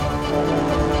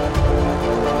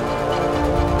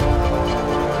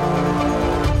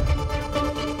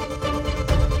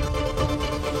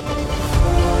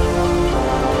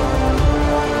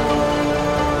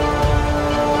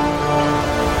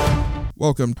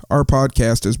Welcome. Our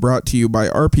podcast is brought to you by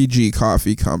RPG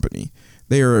Coffee Company.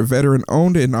 They are a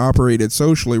veteran-owned and operated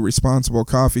socially responsible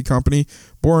coffee company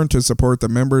born to support the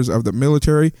members of the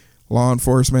military, law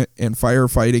enforcement, and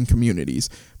firefighting communities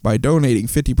by donating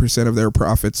 50% of their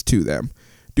profits to them.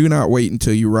 Do not wait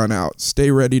until you run out.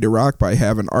 Stay ready to rock by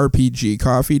having RPG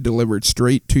coffee delivered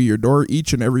straight to your door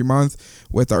each and every month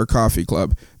with our coffee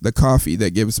club, the coffee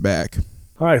that gives back.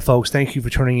 All right, folks, thank you for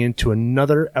tuning in to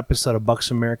another episode of Bucks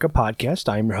America Podcast.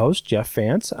 I'm your host, Jeff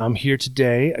Vance. I'm here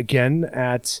today again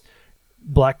at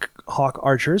Black Hawk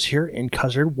Archers here in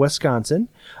Cuthbert, Wisconsin.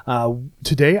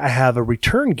 Today I have a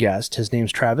return guest. His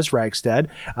name's Travis Ragstad.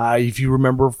 If you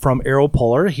remember from Arrow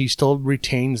Polar, he still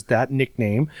retains that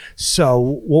nickname. So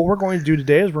what we're going to do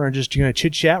today is we're just going to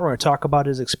chit chat. We're going to talk about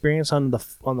his experience on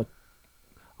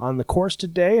the course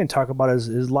today and talk about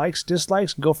his likes,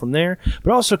 dislikes, and go from there.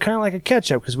 But also kind of like a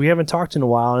catch-up because we haven't talked in a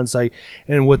while. And it's like,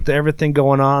 and with everything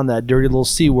going on, that dirty little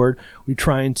C word, we're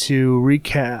trying to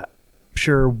recapture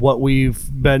what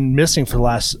we've been missing for the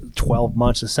last 12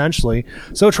 months, essentially.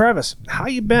 So, Travis, how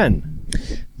you been?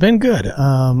 Been good.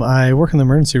 I work in the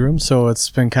emergency room, so it's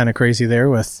been kind of crazy there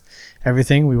with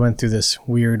everything. We went through this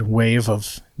weird wave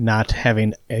of not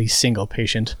having a single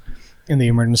patient in the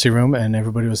emergency room, and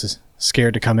everybody was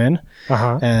scared to come in.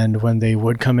 And when they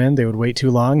would come in, they would wait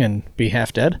too long and be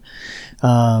half dead.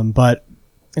 But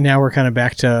now we're kind of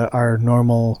back to our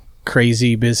normal,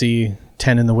 crazy, busy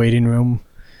 10 in the waiting room,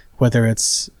 whether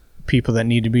it's people that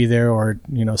need to be there or,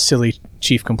 silly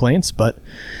chief complaints. But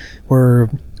we're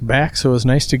back, so it was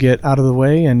nice to get out of the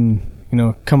way and,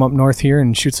 come up north here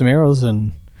and shoot some arrows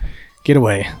and get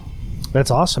away. That's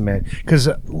awesome, man. Because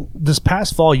this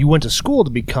past fall, you went to school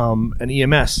to become an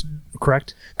EMS,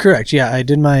 correct? Correct, yeah. I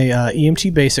did my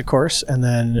EMT basic course, and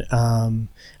then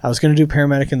I was going to do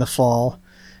paramedic in the fall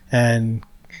and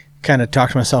kind of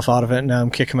talked myself out of it. Now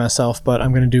I'm kicking myself, but I'm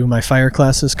going to do my fire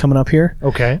classes coming up here.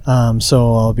 Okay.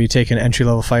 So I'll be taking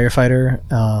entry-level firefighter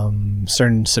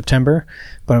starting in September,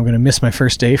 but I'm going to miss my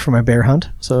first day for my bear hunt.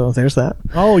 So there's that.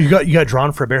 Oh, you got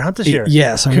drawn for a bear hunt this year?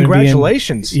 Yes.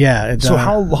 Congratulations. Yeah. So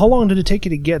how long did it take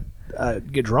you to get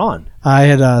drawn? I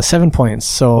had 7 points.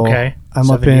 So okay. I'm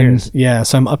 7 up in years. Yeah.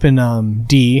 So I'm up in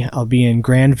D. I'll be in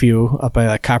Grandview up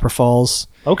by Copper Falls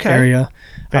area.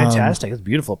 Fantastic. It's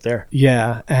beautiful up there.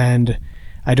 Yeah, and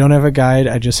I don't have a guide.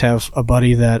 I just have a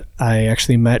buddy that I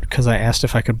actually met because I asked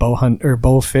if I could bow hunt or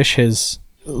bow fish his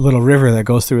little river that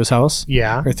goes through his house.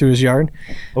 Yeah. Or through his yard.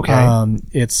 Okay.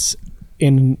 It's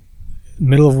in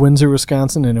middle of Windsor,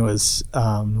 Wisconsin, and it was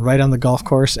right on the golf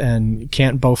course, and you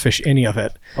can't bow fish any of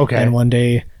it. Okay. And one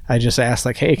day I just asked,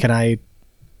 like, hey, can I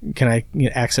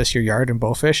access your yard and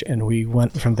bow fish? And we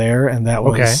went from there, and that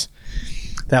was... Okay.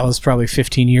 That was probably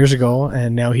 15 years ago,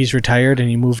 and now he's retired, and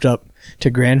he moved up to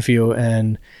Grandview,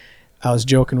 and I was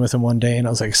joking with him one day, and I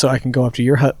was like, so I can go up to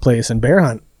your hut place and bear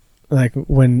hunt, like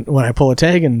when I pull a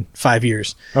tag in 5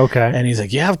 years. Okay. And he's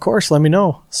like, yeah, of course, let me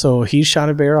know. So he shot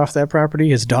a bear off that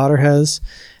property. His daughter has,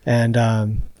 and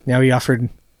now he offered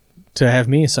to have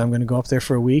me, so I'm going to go up there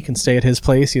for a week and stay at his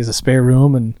place. He has a spare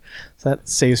room, and that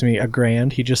saves me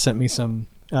 $1,000. He just sent me some...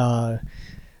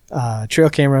 trail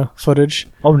camera footage.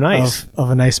 Oh, nice. Of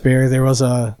a nice bear. There was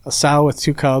a sow with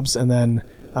 2 cubs and then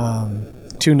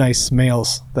 2 nice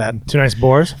males. 2 nice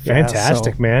boars. Yeah,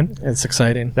 Fantastic, so man. It's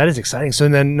exciting. That is exciting. So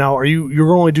then now, you're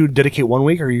going to dedicate 1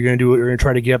 week, or you're going to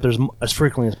try to get up there as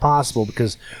frequently as possible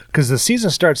because the season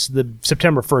starts the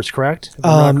September 1st, correct?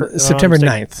 September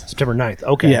 9th. September 9th.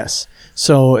 Okay. Yes.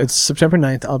 So it's September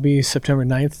 9th. I'll be September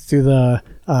 9th through the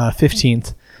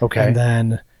 15th. Okay. And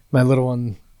then my little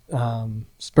one.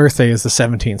 His birthday is the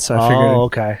 17th, so I figured. Oh,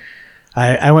 okay.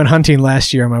 I went hunting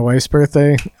last year on my wife's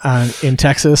birthday in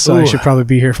Texas, so I should probably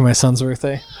be here for my son's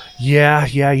birthday. Yeah,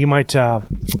 you might.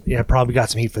 Probably got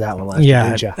some heat for that one last year,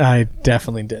 didn't you? I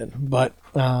definitely did. But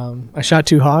I shot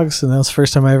 2 hogs, and that was the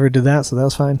first time I ever did that, so that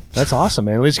was fine. That's awesome,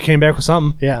 man. At least you came back with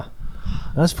something. Yeah.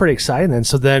 That's pretty exciting then.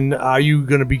 So then are you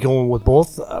going to be going with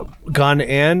both gun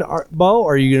and bow,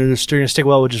 or are you going to stick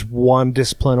well with just one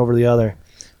discipline over the other?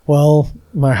 Well,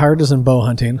 my heart is in bow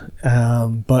hunting,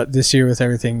 but this year with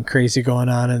everything crazy going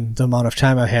on and the amount of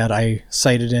time I had, I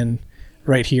sighted in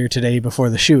right here today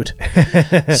before the shoot.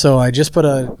 So I just put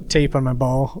a tape on my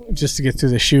bow just to get through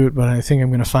the shoot, but I think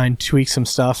I'm going to tweak some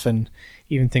stuff and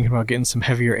even thinking about getting some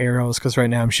heavier arrows because right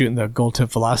now I'm shooting the gold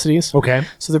tip velocities. Okay.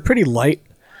 So they're pretty light.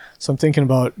 So I'm thinking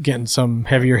about getting some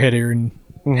heavier hitter and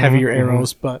heavier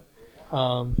arrows, but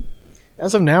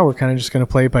As of now, we're kind of just going to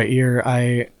play it by ear.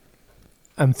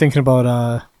 I'm thinking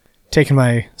about taking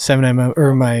my 7mm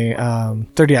or my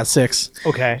 30-06.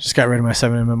 Okay. Just got rid of my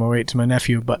 7mm 08 to my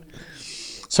nephew, but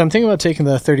so I'm thinking about taking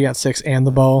the 30-06 and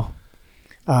the bow.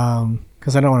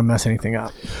 Because I don't want to mess anything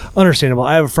up. Understandable.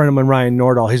 I have a friend of mine, Ryan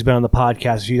Nordahl. He's been on the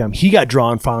podcast a few times. He got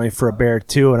drawn finally for a bear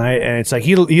too, and it's like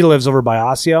he lives over by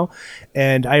Osseo,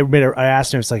 and I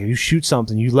asked him, it's like, if you shoot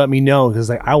something, you let me know, because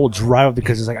like I will drive up,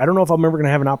 because it's like I don't know if I'm ever gonna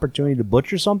have an opportunity to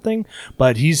butcher something,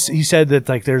 but he said that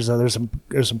like there's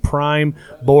some prime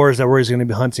boars that he's gonna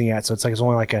be hunting at, so it's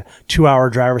only like a 2-hour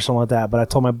drive or something like that. But I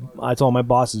told my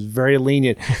boss is very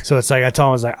lenient, so it's like I told him,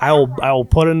 I was like, I will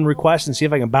put in a request and see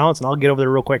if I can bounce, and I'll get over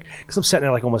there real quick, because I'm sitting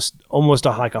at like almost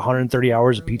like 130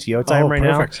 hours of PTO time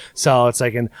now. So it's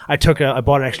like, and I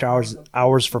bought an extra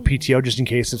hours for PTO just in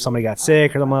case if somebody got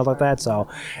sick or something like that. So,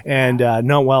 and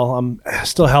I'm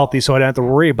still healthy, so I don't have to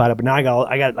worry about it. But now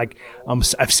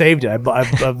I've saved it.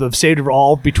 I've saved it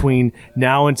all between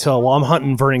now until, I'm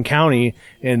hunting Vernon County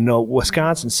in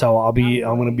Wisconsin. So I'm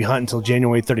going to be hunting until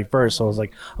January 31st. So I was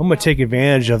like, I'm going to take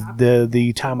advantage of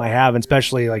the time I have, and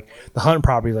especially like the hunting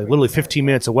property, like literally 15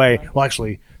 minutes away. Well,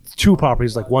 actually, two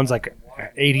properties, like one's like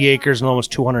 80 acres and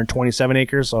almost 227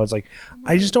 acres. So it's like,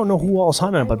 I just don't know who all's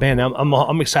hunting, but man,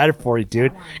 I'm excited for it,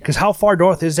 dude. Because how far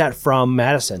north is that from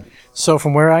Madison? So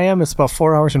from where I am, it's about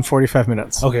 4 hours and 45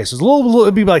 minutes. Okay, so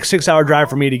it'd be like 6-hour drive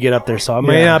for me to get up there. So I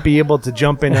may not be able to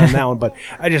jump in on that one, but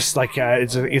I just like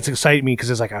it's exciting me, because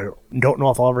it's like I don't know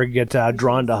if I'll ever get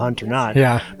drawn to hunt or not.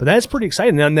 Yeah, but that's pretty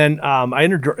exciting. And then I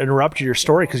interrupted your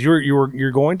story because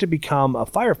you're going to become a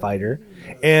firefighter,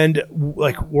 and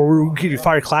like we're getting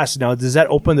fire classes now. Does that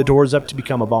open the doors up to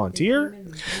become a volunteer?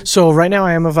 So right now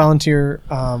I am a volunteer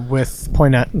with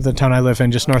Poinet, the town I live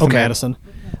in, just north of Madison.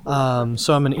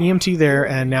 So I'm an EMT there,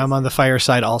 and now I'm on the fire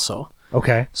side also.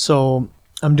 Okay. So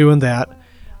I'm doing that.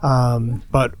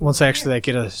 But once I actually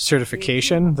get a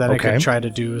certification that I could try to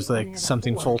do is like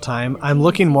something full time. I'm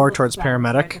looking more towards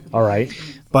paramedic. All right.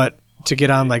 But to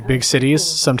get on like big cities,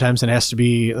 sometimes it has to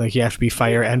be like you have to be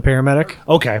fire and paramedic.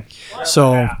 Okay.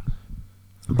 So,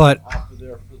 but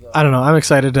I don't know. I'm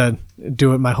excited to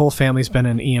do it. My whole family's been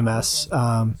in EMS.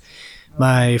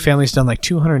 My family's done like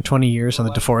 220 years on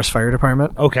the DeForest Fire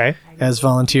Department. Okay. As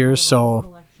volunteers,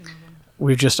 so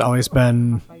we've just always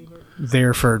been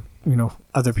there for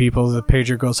other people. The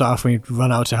pager goes off, we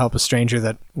run out to help a stranger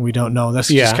that we don't know. That's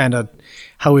just kind of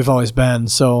how we've always been.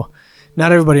 So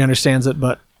not everybody understands it,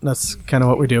 but that's kind of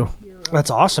what we do.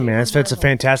 That's awesome, man. It's a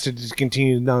fantastic to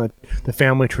continue down the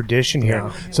family tradition here.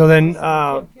 Yeah. So then,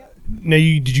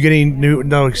 did you get any new?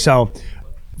 No, so.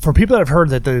 For people that have heard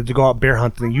that to go out bear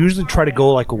hunting, they usually try to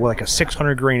go like a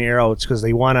 600 grain arrow. It's because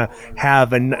they want to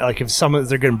have like if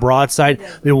they're getting broadside,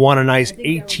 they want a nice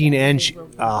 18-inch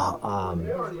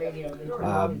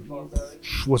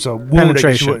what's a wound?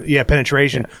 Penetration.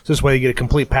 Penetration. Yeah. So this way you get a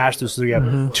complete pass through. So you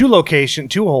have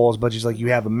two holes, but just like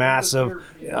you have a massive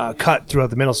cut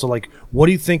throughout the middle. So like, what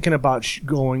are you thinking about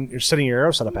setting your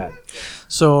arrow setup at?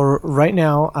 So right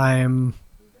now I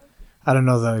don't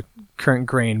know the current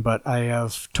grain, but I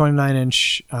have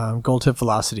 29-inch gold tip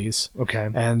velocities. Okay.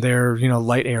 And they're,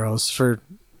 light arrows for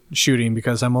shooting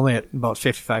because I'm only at about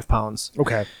 55 pounds.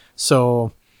 Okay.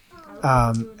 So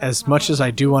as much as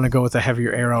I do want to go with a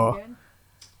heavier arrow,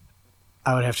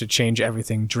 I would have to change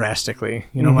everything drastically.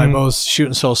 My bow's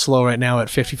shooting so slow right now at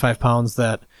 55 pounds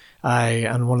that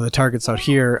on one of the targets out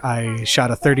here, I shot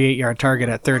a 38-yard target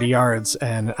at 30 yards,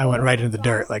 and I went right into the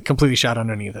dirt, like completely shot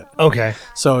underneath it. Okay.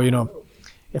 So,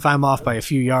 if I'm off by a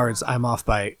few yards, I'm off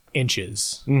by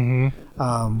inches.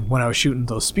 Mm-hmm. When I was shooting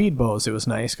those speed bows, it was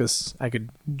nice because I could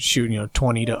shoot,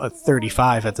 20 to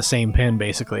 35 at the same pin,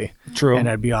 basically. True. And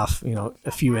I'd be off,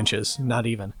 a few inches, not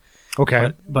even.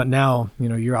 Okay. But now,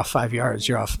 you're off 5 yards,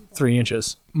 you're off 3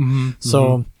 inches. Mm-hmm.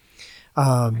 So,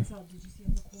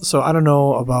 so I don't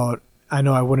know about. I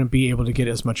know I wouldn't be able to get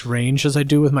as much range as I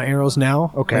do with my arrows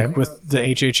now. Okay. Like with the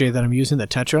HHA that I'm using, the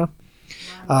Tetra.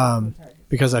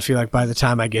 Because I feel like by the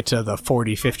time I get to the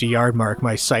 40, 50 yard mark,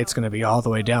 my sight's going to be all the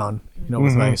way down,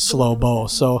 with my slow bow.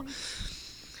 So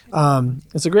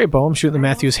it's a great bow. I'm shooting the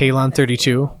Matthews Halon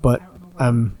 32, but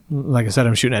like I said,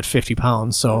 I'm shooting at 50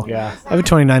 pounds. So I have a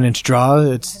 29-inch draw.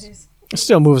 It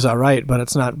still moves all right, but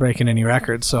it's not breaking any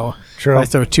records. So True. If I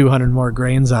throw 200 more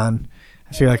grains on,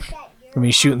 I feel like I'm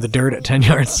shooting the dirt at 10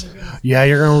 yards. Yeah,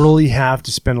 you're going to really have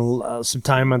to spend some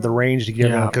time on the range to get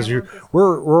because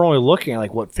we're only looking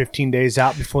at 15 days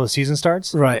out before the season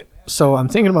starts. Right. So I'm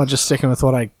thinking about just sticking with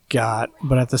what I got,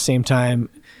 but at the same time,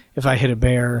 if I hit a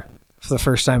bear for the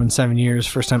first time in 7 years,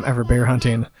 first time ever bear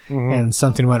hunting, and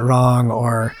something went wrong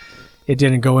or it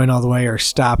didn't go in all the way or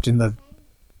stopped in the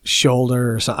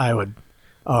shoulder or something,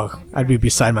 I'd be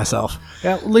beside myself.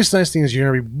 Yeah, at least the nice thing is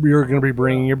you're gonna be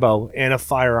bringing your bow and a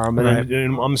firearm, and, Right.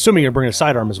 and I'm assuming you're bringing a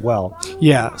sidearm as well.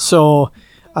 Yeah, so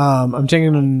I'm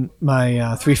taking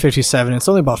my 357. It's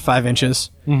only about 5 inches,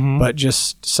 but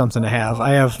just something to have.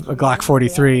 I have a Glock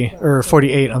 43 or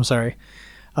 48. I'm sorry,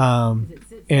 and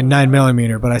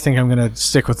 9mm, but I think I'm gonna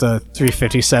stick with the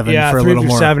 357 Yeah, for a little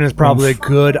more. 357 is probably a oomph.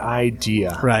 good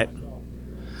idea. Right.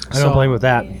 I don't blame with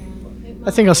that. I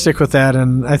think I'll stick with that,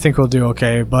 and I think we'll do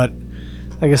okay. But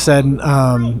like I said,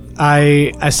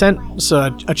 I sent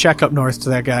a check up north to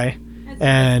that guy,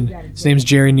 and his name's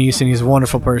Jerry Neese, and he's a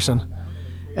wonderful person.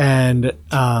 And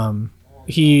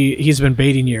he's been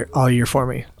baiting all year for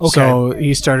me. Okay. So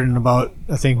he started in about,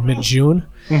 I think, mid-June,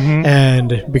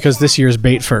 and because this year's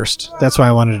bait first, that's why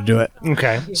I wanted to do it.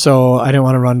 Okay. So I didn't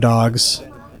want to run dogs.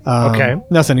 Okay.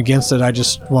 Nothing against it. I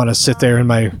just want to sit there in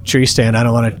my tree stand. I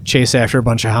don't want to chase after a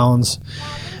bunch of hounds.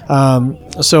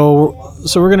 So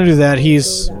we're gonna do that.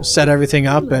 He's set everything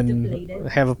up and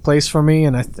have a place for me,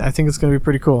 and I think it's gonna be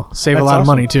pretty cool. Save That's a lot of awesome.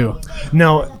 money too.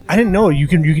 Now, I didn't know you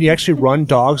can actually run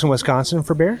dogs in Wisconsin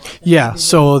for bear. Yeah.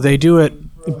 So they do it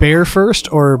bear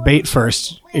first or bait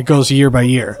first. It goes year by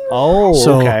year. Oh,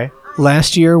 So okay.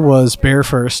 last year was bear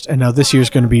first, and now this year's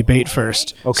going to be bait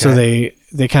first. Okay. So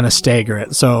they kind of stagger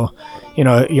it. So,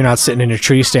 you're not sitting in a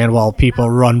tree stand while people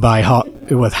run by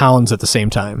with hounds at the same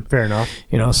time. Fair enough.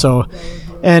 So,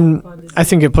 and I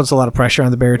think it puts a lot of pressure on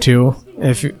the bear too,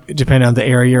 depending on the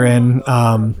area you're in.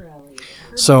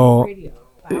 So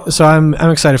I'm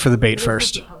excited for the bait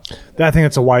first. I think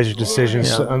that's a wiser decision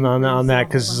on that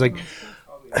because it's like.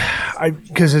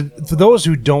 Because for those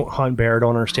who don't hunt bear,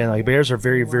 don't understand, like bears are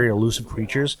very, very elusive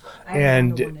creatures,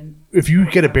 and if you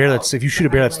shoot a bear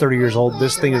that's 30 years old,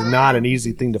 this thing is not an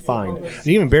easy thing to find. And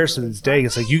even bears to this day,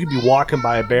 it's like you could be walking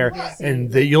by a bear,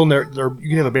 and you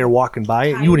can have a bear walking by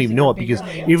it, and you wouldn't even know it because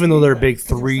even though they're a big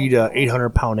 300 to 800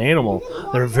 pound animal,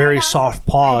 they're very soft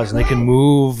paws and they can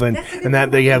move, and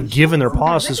that they have given their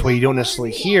paws this way you don't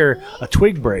necessarily hear a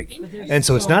twig break, and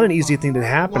so it's not an easy thing that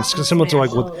happens. It's similar to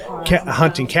like with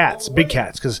hunting cats, big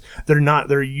cats, because you're not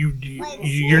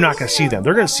going to see them.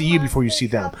 They're going to see you before you see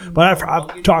them. But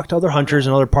I've talked to other hunters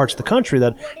in other parts of the country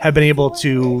that have been able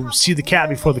to see the cat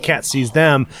before the cat sees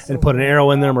them and put an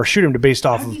arrow in them or shoot them based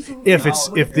off of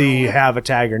if they have a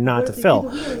tag or not to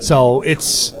fill. So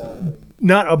it's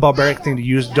not a barbaric thing to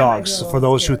use dogs for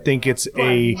those who think it's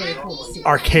a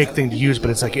archaic thing to use, but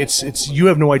it's like it's you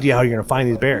have no idea how you're going to find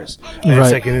these bears. And Right.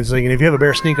 it's like and if you have a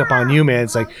bear sneak up on you, man,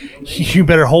 it's like you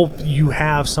better hope you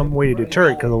have some way to deter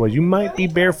it, because otherwise you might be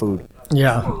bear food.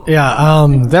 Yeah.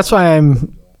 That's why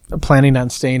I'm planning on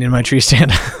staying in my tree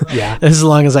stand. Yeah. As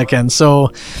long as I can. So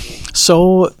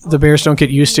the bears don't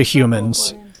get used to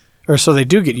humans. Or so they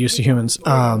do get used to humans.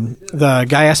 The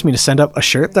guy asked me to send up a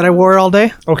shirt that I wore all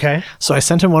day. Okay. So I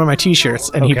sent him one of my T-shirts,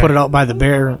 and he Okay. put it out by the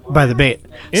bait.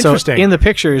 Interesting. So in the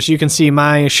pictures, you can see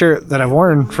my shirt that I've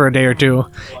worn for a day or two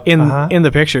in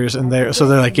the pictures, and they're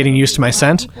like getting used to my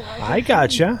scent. I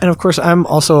gotcha. And of course, I'm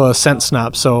also a scent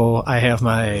snob, so I have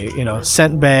my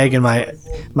scent bag and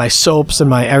my soaps and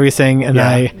my everything, and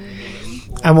Yeah.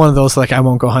 I'm one of those, like, I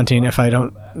won't go hunting if I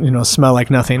don't smell like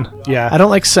nothing. Yeah. I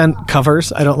don't like scent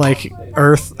covers. I don't like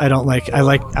earth. I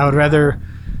would rather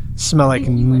smell like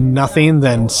nothing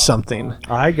than something.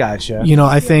 I gotcha.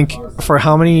 I think for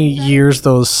how many years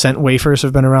those scent wafers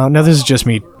have been around. Now, this is just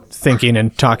me thinking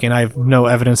and talking. I have no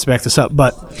evidence to back this up,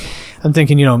 but I'm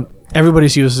thinking,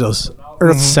 everybody's used those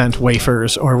earth scent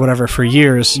wafers or whatever for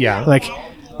years. Yeah. Like,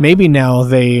 maybe now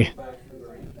they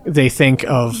think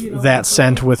of that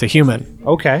scent with a human.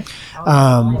 Okay.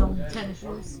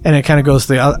 And it kind of goes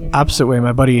the opposite way.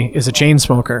 My buddy is a chain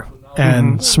smoker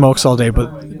and smokes all day,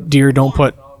 but deer don't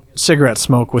put cigarette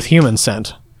smoke with human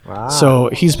scent. Wow. So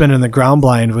he's been in the ground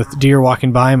blind with deer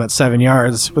walking by him at 7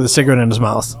 yards with a cigarette in his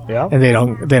mouth. Yeah. And they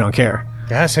don't care.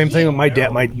 Yeah, same thing with my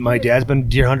dad. My dad's been a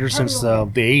deer hunter since the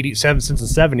 80s, since the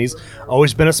 70s.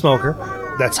 Always been a smoker.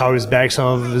 That's how he's bagged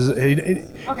some of his. He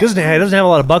doesn't have a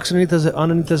lot of bucks underneath his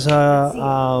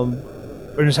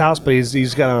in his house, but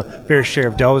he's got a fair share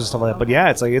of does and stuff like that. But yeah,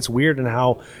 it's weird in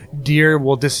how deer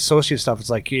will disassociate stuff. It's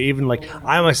like even like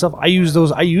I myself, I use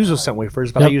those scent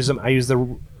wafers, but Yep. I use the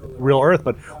real earth.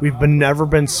 But we've never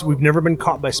been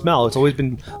caught by smell. It's always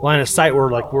been line of sight where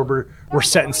like we're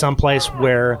set in some place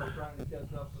where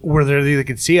they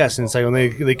can see us, and it's like when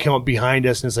they come up behind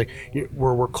us, and it's like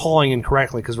we're calling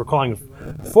incorrectly because we're calling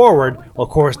forward. Well, of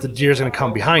course, the deer's going to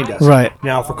come behind us. Right.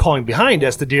 Now, if we're calling behind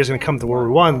us, the deer's going to come to where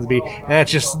we want them to be, and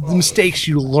that's just the mistakes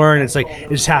you learn. It's like it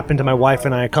just happened to my wife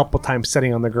and I a couple times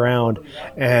sitting on the ground,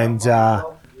 and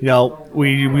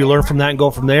we learn from that and go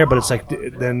from there. But it's like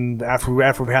then after we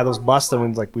had those busts, then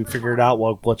it's like we figured out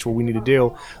what's what we need to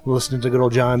do. Listening to good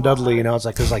old John Dudley, it's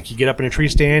like there's like you get up in a tree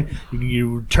stand,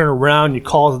 you turn around, you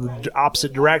call the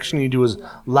opposite direction, you do as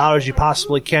loud as you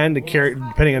possibly can to carry,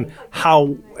 depending on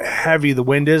how heavy the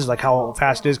wind is, like how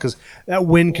fast it is, because that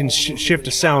wind can shift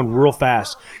a sound real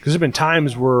fast. Because there's been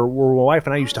times where my wife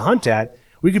and I used to hunt at,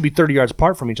 we could be 30 yards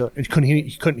apart from each other and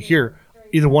you couldn't hear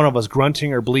either one of us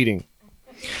grunting or bleeding.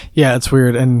 Yeah, it's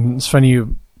weird, and it's funny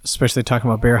you, especially talking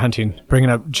about bear hunting, bringing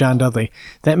up John Dudley.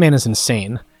 That man is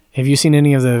insane. Have you seen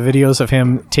any of the videos of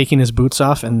him taking his boots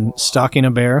off and stalking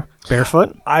a bear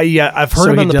barefoot? I've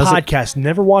heard him on the podcast.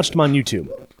 Never watched him on YouTube.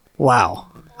 Wow,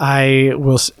 I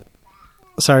will.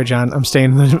 Sorry, John. I'm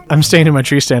staying in my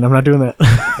tree stand. I'm not doing that.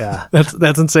 Yeah,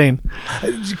 that's insane.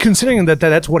 Considering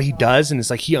that's what he does, and it's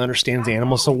like he understands the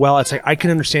animal so well. It's like I can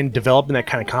understand developing that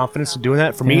kind of confidence and doing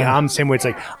that. For me, I'm the same way. It's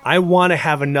like I want to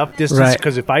have enough distance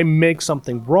because if I make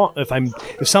something wrong,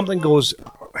 if something goes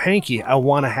hanky, I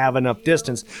want to have enough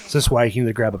distance. So this way I can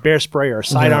either grab a bear spray or a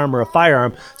sidearm or a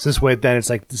firearm. So this way then it's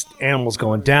like this animal's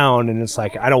going down, and it's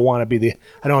like I don't want to be the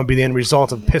end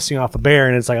result of pissing off a bear,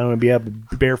 and it's like I'm going to be able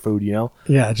to bear food,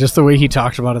 Yeah, just the way he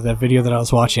talked about it, that video that I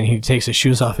was watching, he takes his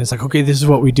shoes off and he's like, okay, this is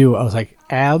what we do. I was like,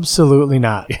 absolutely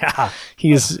not. Yeah.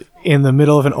 He's in the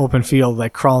middle of an open field,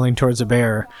 like crawling towards a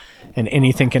bear, and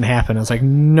anything can happen. I was like,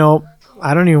 nope.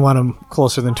 I don't even want him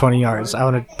closer than 20 yards. I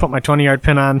want to put my 20-yard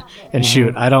pin on and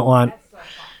shoot. I don't want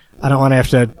to have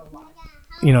to,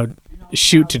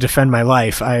 shoot to defend my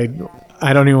life. I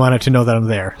don't even want it to know that I'm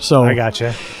there. So I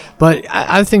gotcha. But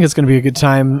I think it's going to be a good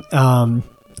time.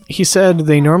 He said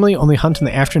they normally only hunt in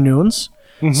the afternoons.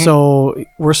 Mm-hmm. So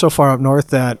we're so far up north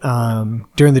that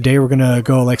during the day we're gonna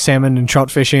go like salmon and trout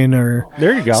fishing or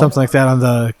there you go, something like that on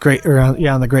the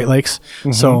on the Great Lakes.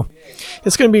 Mm-hmm. So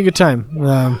it's gonna be a good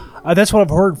time. That's what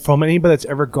I've heard from anybody that's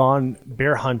ever gone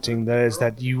bear hunting. That is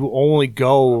that you only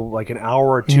go like an hour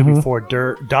or two before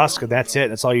dusk, and that's it.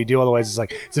 That's all you do. Otherwise,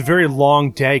 it's a very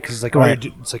long day because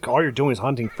it's like all you're doing is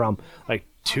hunting from like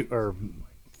 2 or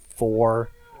 4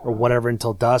 or whatever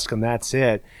until dusk, and that's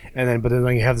it. And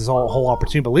then you have this whole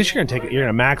opportunity. But at least you're gonna take it. You're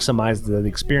gonna maximize the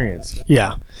experience.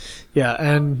 Yeah,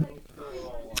 and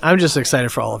I'm just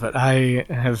excited for all of it. I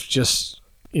have just,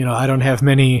 I don't have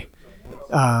many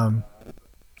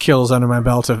kills under my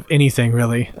belt of anything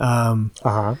really.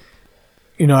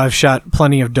 I've shot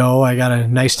plenty of doe. I got a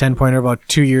nice 10-pointer about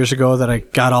 2 years ago that I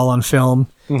got all on film.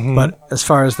 Mm-hmm. But as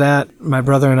far as that, my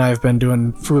brother and I have been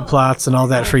doing food plots and all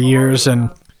that for years,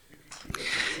 and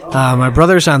my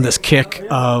brother's on this kick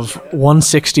of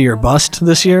 160 or bust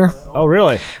this year. Oh,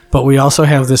 really? But we also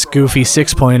have this goofy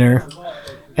 6-pointer,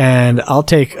 and I'll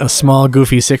take a small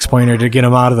goofy 6-pointer to get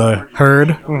him out of the herd.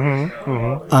 Mm-hmm.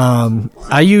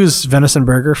 Mm-hmm. I use venison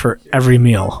burger for every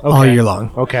meal all year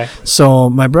long. Okay. So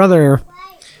my brother,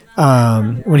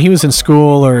 when he was in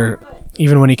school or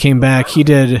even when he came back, he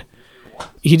did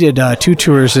 2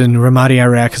 tours in Ramadi,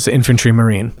 Iraq as an infantry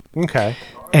marine. Okay.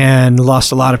 And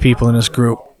lost a lot of people in his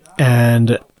group.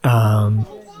 And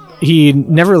he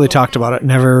never really talked about it,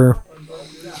 never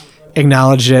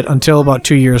acknowledged it until about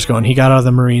 2 years ago, and he got out of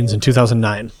the Marines in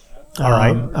 2009. All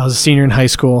right. I was a senior in high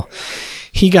school.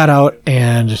 He got out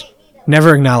and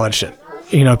never acknowledged it.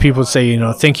 People would say,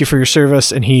 thank you for your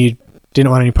service, and he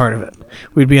didn't want any part of it.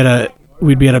 We'd be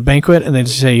at a banquet, and they'd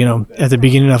say, at the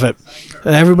beginning of it,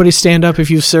 everybody stand up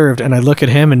if you've served. And I'd look at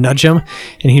him and nudge him,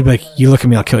 and he'd be like, you look at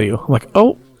me, I'll kill you. I'm like,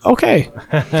 oh, okay.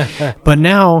 But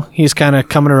now he's kind of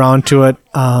coming around to it.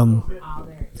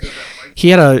 He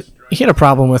had a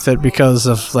problem with it because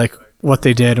of like what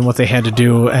they did and what they had to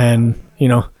do, and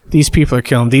these people are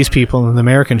killing these people, and the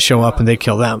Americans show up and they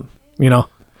kill them.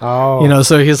 Oh.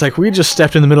 So he's like, we just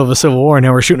stepped in the middle of a civil war, and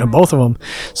now we're shooting at both of them.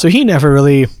 So he never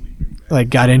really like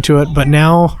got into it, but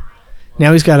now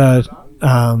he's got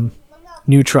a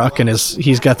new truck, and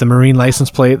he's got the Marine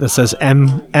license plate that says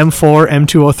M4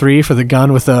 M203 for the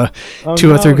gun with a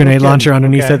 203 grenade launcher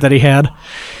underneath it that he had.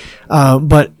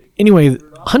 But anyway,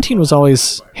 hunting was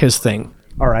always his thing.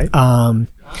 All right.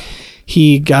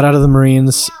 He got out of the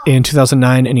Marines in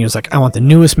 2009, and he was like, I want the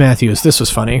newest Matthews. This was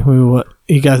funny.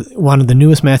 He wanted the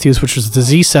newest Matthews, which was the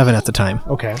Z7 at the time.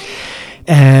 Okay.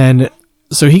 And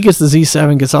so he gets the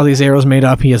Z7, gets all these arrows made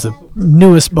up. He has the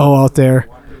newest bow out there.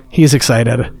 He's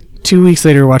excited. 2 weeks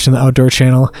later, watching the Outdoor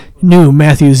Channel, new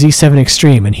Matthews Z7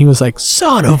 Extreme, and he was like,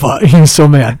 son of a... He was so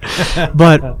mad.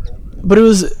 But it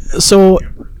was... So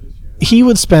he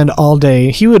would spend all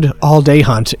day. He would all day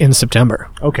hunt in September.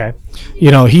 Okay.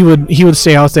 You know, he would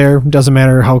stay out there. Doesn't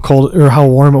matter how cold or how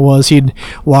warm it was. He'd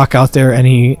walk out there, and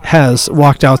he has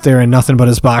walked out there in nothing but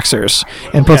his boxers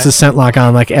and puts his scent lock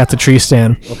on, like at the tree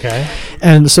stand. Okay.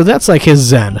 And so that's like his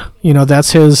zen. You know,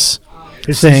 that's his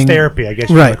thing. His therapy, I guess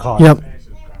you Right. would call it. Yep.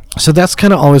 So that's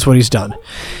kind of always what he's done,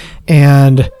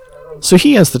 and so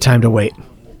he has the time to wait.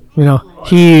 You know,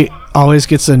 he always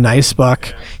gets a nice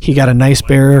buck. He got a nice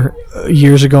bear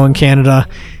years ago in Canada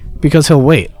because he'll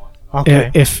wait.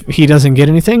 Okay. If he doesn't get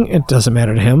anything, it doesn't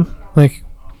matter to him. Like,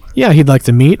 yeah, he'd like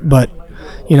the meat, but,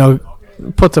 you know,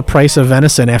 put the price of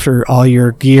venison after all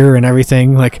your gear and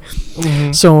everything. Like,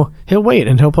 so he'll wait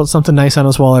and he'll put something nice on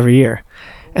his wall every year.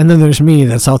 And then there's me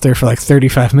that's out there for like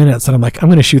 35 minutes, and I'm like, I'm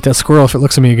going to shoot that squirrel if it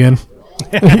looks at me again.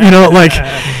 You know, like,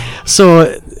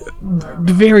 so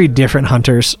very different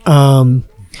hunters.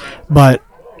 But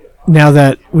now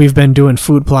that we've been doing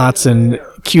food plots and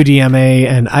QDMA,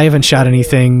 and I haven't shot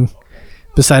anything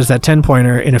besides that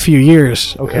 10-pointer in a few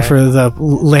years for the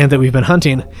land that we've been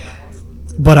hunting,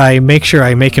 but I make sure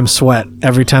I make him sweat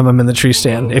every time I'm in the tree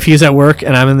stand. If he's at work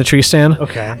and I'm in the tree stand,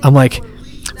 I'm like,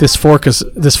 this fork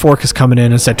is coming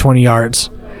in. It's at 20 yards.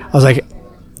 I was like,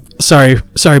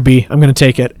 sorry B, I'm gonna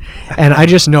take it. And I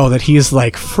just know that he's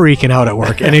like freaking out at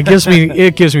work, and it gives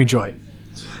me joy.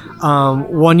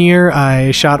 1 year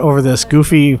I shot over this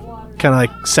goofy kind of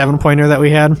like 7-pointer that we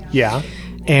had. Yeah.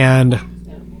 And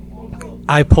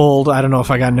I pulled, I don't know if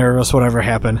I got nervous, whatever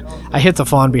happened. I hit the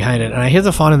fawn behind it, and I hit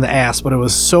the fawn in the ass, but it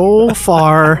was so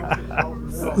far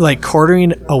like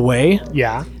quartering away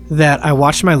that I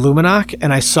watched my Luminoc,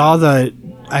 and I saw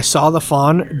the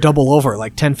fawn double over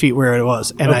like 10 feet where it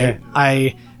was, and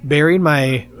I buried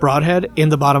my broadhead in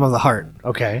the bottom of the heart.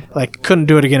 Okay. Like, couldn't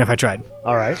do it again if I tried.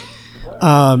 All right.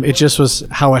 It just was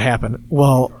how it happened.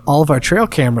 Well, all of our trail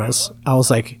cameras, I was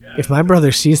like, if my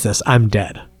brother sees this, I'm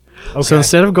dead. Okay. So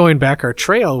instead of going back our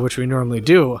trail, which we normally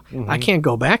do, I can't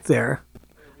go back there.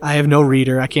 I have no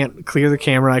reader. I can't clear the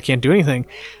camera. I can't do anything.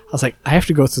 I was like, I have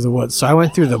to go through the woods. So I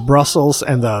went through the Brussels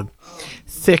and the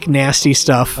thick, nasty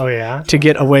stuff to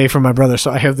get away from my brother. So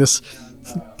I have this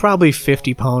probably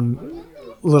 50-pound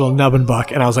little nubbin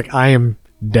buck, and I was like, I am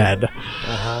dead.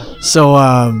 So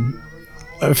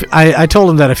I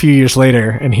told him that a few years later,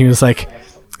 and he was like,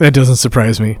 that doesn't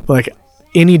surprise me. Like,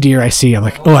 any deer I see, I'm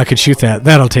like, oh, I could shoot that.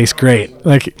 That'll taste great.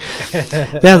 Like,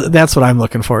 that's what I'm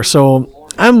looking for. So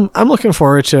I'm looking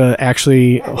forward to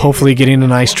actually hopefully getting a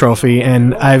nice trophy.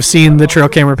 And I've seen the trail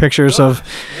camera pictures of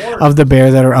the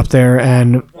bear that are up there,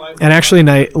 and actually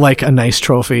like a nice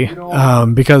trophy,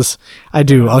 because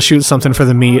I'll shoot something for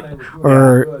the meat,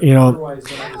 or, you know,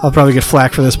 I'll probably get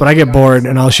flack for this, but I get bored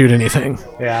and I'll shoot anything.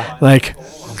 Yeah. Like,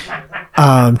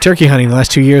 turkey hunting the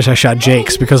last 2 years, I shot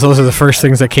jakes because those are the first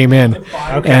things that came in.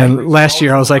 Okay. And last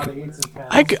year I was like,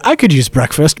 I could use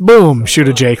breakfast. Boom, shoot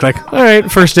a jake. Like, all right,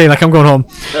 first day, like, I'm going home.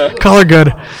 Call her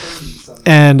good.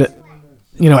 And,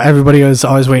 you know, everybody was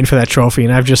always waiting for that trophy,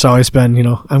 and I've just always been, you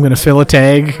know, I'm going to fill a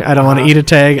tag. I don't want to eat a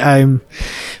tag.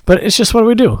 But it's just what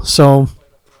we do. So,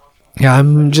 yeah,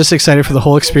 I'm just excited for the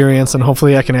whole experience, and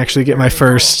hopefully I can actually get my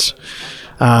first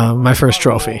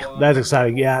trophy. That's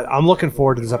exciting. Yeah, I'm looking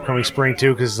forward to this upcoming spring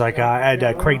too, because like I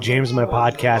had Craig James on my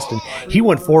podcast, and he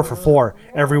went 4 for 4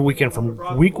 every weekend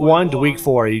from week 1 to week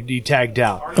 4. He tagged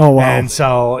out. Oh wow! And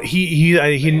so he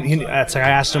that's like, I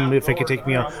asked him if he could take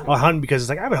me on a hunt, because it's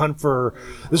like I haven't hunted for,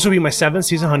 this will be my 7th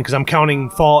season hunt, because I'm counting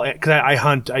fall, because I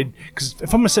hunt because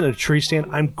if I'm gonna sit in a tree stand,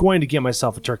 I'm going to get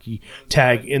myself a turkey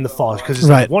tag in the fall, because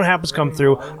like, one happens to come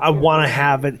through, I want to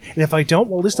have it, and if I don't,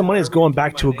 well, at least the money is going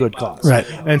back to a good cause. Right.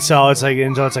 And so it's like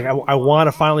I want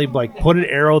to finally like put an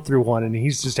arrow through one, and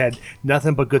he's just had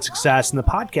nothing but good success. And the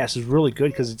podcast is really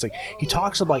good because it's like he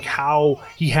talks about like how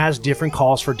he has different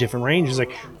calls for different ranges.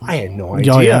 Like, I had no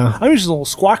idea. Yeah. I'm just a little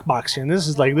squawk box here, and this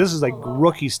is like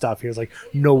rookie stuff here. It's like,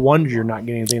 no wonder you're not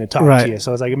getting anything to talk to you.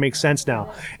 So it's like it makes sense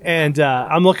now, and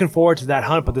I'm looking forward to that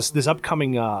hunt. But this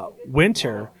upcoming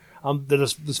winter.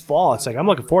 This fall, it's like I'm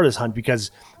looking forward to this hunt because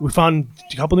we found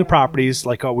a couple new properties.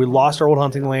 Like we lost our old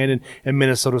hunting land in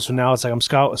Minnesota, so now it's like I'm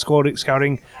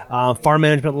scouting farm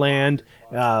management land,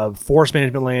 forest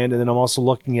management land, and then I'm also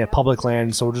looking at public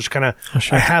land. So we're just kind of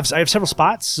I have several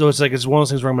spots. So it's like it's one of those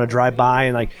things where I'm going to drive by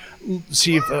and like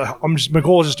see if my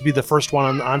goal is just to be the first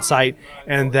one on site,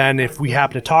 and then if we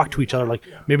happen to talk to each other, like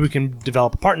maybe we can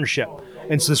develop a partnership.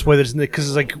 And so this way, because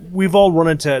it's like we've all run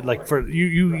into like for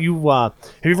you have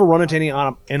you ever run into any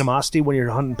animosity when you're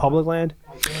hunting public land?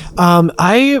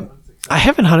 I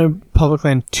haven't hunted public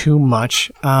land too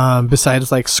much,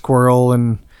 besides like squirrel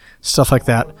and stuff like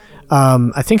that.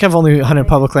 I think I've only hunted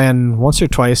public land once or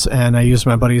twice, and I used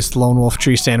my buddy's Lone Wolf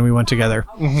tree stand. We went together.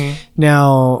 Mm-hmm.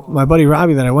 Now, my buddy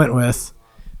Robbie that I went with,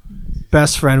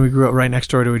 best friend, we grew up right next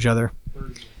door to each other.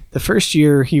 The first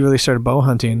year he really started bow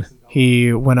hunting,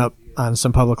 he went up on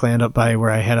some public land up by where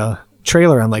I had a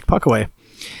trailer on Lake Puckaway.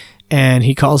 And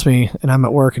he calls me, and I'm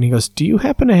at work, and he goes, "Do you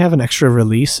happen to have an extra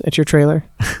release at your trailer?"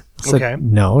 I said, Okay.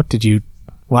 "No. Did you?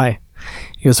 Why?"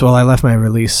 He goes, "Well, I left my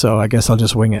release, so I guess I'll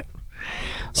just wing it."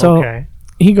 So Okay.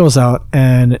 he goes out,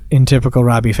 and in typical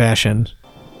Robbie fashion,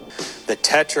 The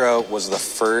Tetra was the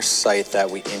first sight that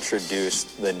we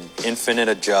introduced the infinite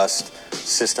adjust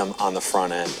system on the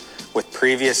front end. With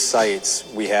previous sights,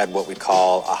 we had what we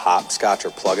call a hopscotch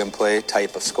or plug-and-play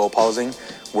type of scope housing,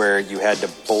 where you had to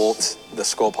bolt the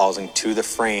scope housing to the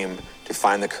frame to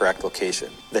find the correct location.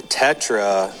 The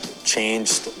Tetra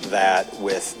changed that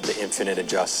with the infinite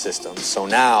adjust system. So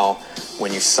now,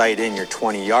 when you sight in your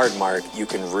 20-yard mark, you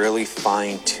can really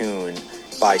fine-tune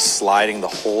by sliding the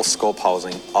whole scope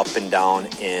housing up and down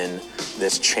in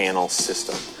this channel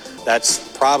system. That's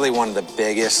probably one of the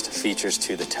biggest features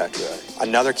to the Tetra.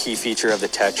 Another key feature of the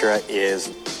Tetra is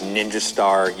Ninja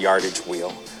Star yardage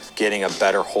wheel. Getting a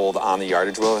better hold on the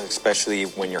yardage wheel, especially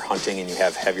when you're hunting and you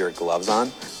have heavier gloves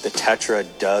on. The Tetra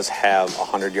does have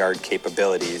 100-yard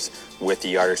capabilities with the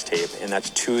yardage tape, and that's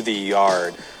to the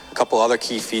yard. A couple other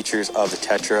key features of the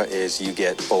Tetra is you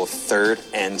get both third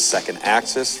and second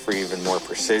axis for even more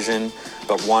precision.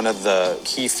 But one of the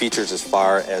key features as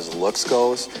far as looks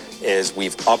goes is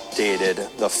we've updated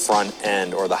the front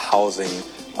end or the housing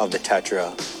of the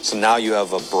Tetra. So now you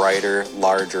have a brighter,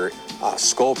 larger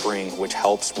scope ring, which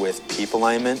helps with peep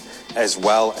alignment, as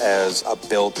well as a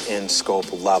built-in scope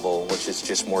level, which is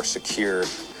just more secure.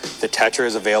 The Tetra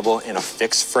is available in a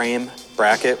fixed frame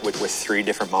bracket with 3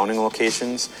 different mounting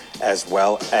locations, as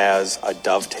well as a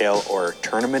dovetail or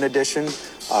tournament edition,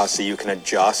 so you can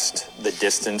adjust the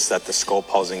distance that the scope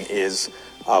housing is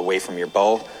away from your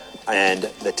bow. And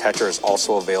the Tetra is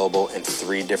also available in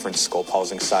 3 different scope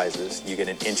housing sizes. You get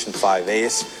an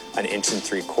 1.5", an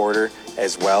 1.75",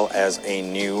 as well as a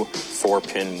new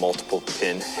 4-pin multiple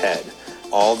pin head.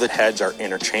 All the heads are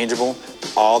interchangeable.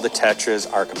 All the Tetras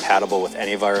are compatible with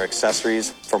any of our accessories.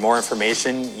 For more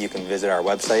information, you can visit our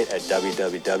website at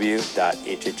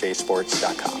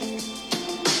www.hhasports.com.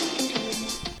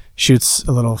 shoots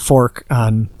a little fork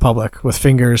on public with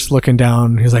fingers looking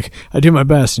down. He's like, "I do my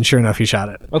best," and sure enough, he shot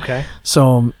it. Okay.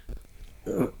 So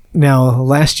now,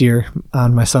 last year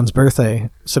on my son's birthday,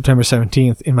 September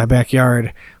 17th, in my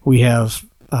backyard, we have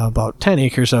about 10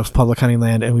 acres of public hunting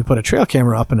land, and we put a trail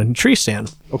camera up in a tree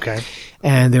stand. Okay.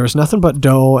 And there was nothing but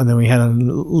doe, and then we had a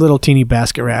little teeny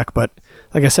basket rack, but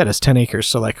like I said, it's 10 acres,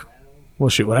 so like, we'll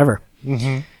shoot whatever.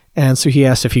 Mm-hmm. And so he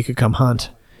asked if he could come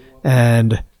hunt.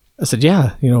 And I said,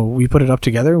 "Yeah, we put it up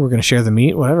together. We're going to share the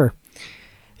meat, whatever."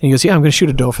 And he goes, "Yeah, I'm going to shoot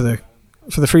a doe for the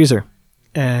freezer."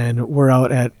 And we're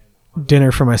out at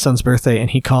dinner for my son's birthday,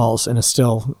 and he calls, and it's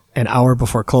still an hour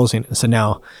before closing. I said,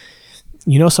 "Now,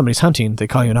 somebody's hunting. They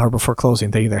call you an hour before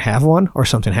closing. They either have one or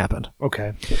something happened."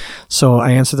 Okay. So I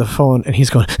answer the phone, and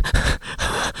he's going,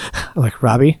 I'm like,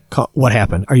 "Robbie, what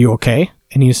happened? Are you okay?"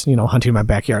 And he's, hunting in my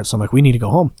backyard. So I'm like, "We need to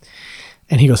go home."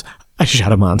 And he goes, "I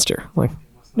shot a monster." I'm like,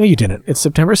 "No, you didn't. It's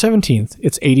September 17th.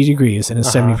 It's 80 degrees and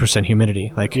it's 70%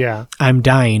 humidity. Like, yeah. I'm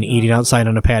dying eating outside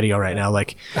on a patio right now.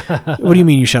 Like, what do you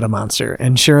mean you shot a monster?"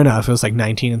 And sure enough, it was like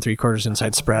 19 3/4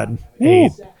 inside spread,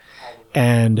 8.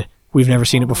 And we've never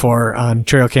seen it before on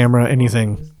trail camera,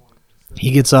 anything.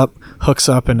 He gets up, hooks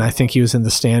up, and I think he was in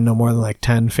the stand no more than like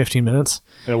 10, 15 minutes.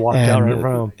 It walked out right in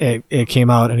front of him. It came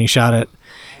out, and he shot it.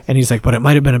 And he's like, "But it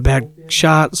might have been a bad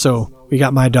shot." So we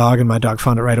got my dog, and my dog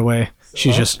found it right away.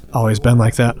 She's just always been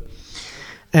like that.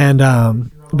 And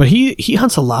but he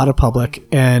hunts a lot of public,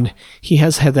 and he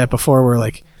has had that before where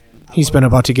like he's been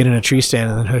about to get in a tree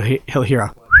stand, and then he'll hear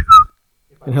a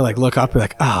and he'll like look up and be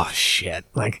like, "Oh shit."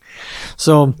 Like,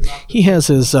 so he has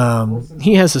his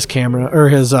camera, or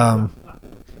his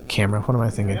camera, what am I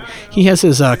thinking? He has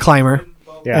his climber.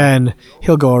 Yeah. And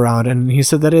he'll go around, and he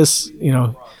said that is,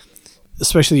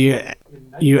 especially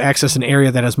you access an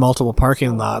area that has multiple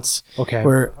parking lots. Okay.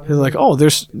 Where he's like, "Oh,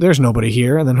 there's nobody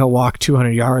here," and then he'll walk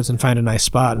 200 yards and find a nice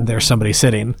spot, and there's somebody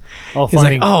sitting. Oh, he's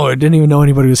funny. like, "Oh, I didn't even know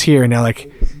anybody was here." And now,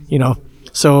 like,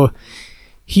 so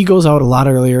he goes out a lot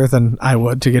earlier than I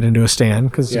would to get into a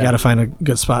stand because you got to find a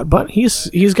good spot. But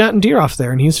he's gotten deer off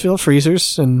there, and he's filled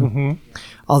freezers and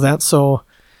all that. So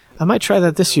I might try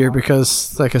that this year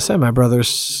because, like I said, my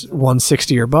brother's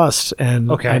 160 or bust,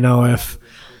 and I know if.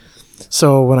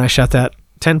 So when I shot that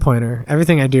 10-pointer,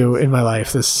 everything I do in my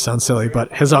life, this sounds silly,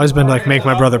 but has always been like make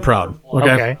my brother proud.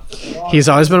 Okay. He's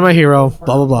always been my hero.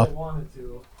 Blah blah blah.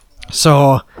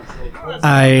 So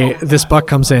this buck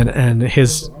comes in, and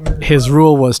his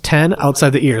rule was 10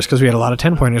 outside the ears because we had a lot of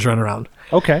 10-pointers running around.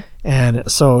 Okay. And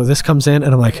so this comes in,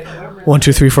 and I'm like, 1,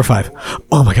 2, 3, 4, 5.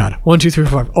 Oh my god, 1, 2, 3,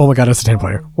 4, 5. Oh my god, it's a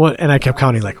 10-pointer. And I kept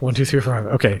counting like 1, 2, 3, 4, 5.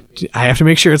 Okay, I have to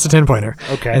make sure it's a 10-pointer.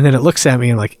 Okay. And then it looks at me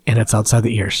and like, and it's outside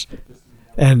the ears.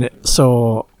 And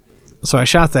so I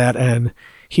shot that, and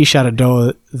he shot a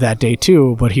doe that day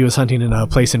too, but he was hunting in a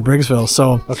place in Briggsville.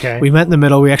 So Okay. we met in the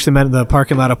middle. We actually met in the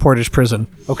parking lot of Portage Prison.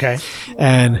 Okay.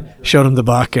 And showed him the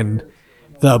buck, and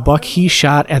the buck he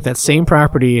shot at that same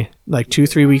property like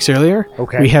 2-3 weeks earlier.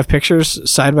 Okay. We have pictures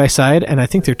side by side, and I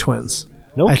think they're twins.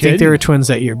 No I kidding. think they were twins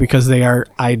that year because they are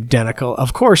identical.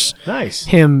 Of course, Nice.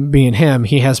 him being him,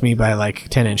 he has me by like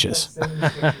 10 inches.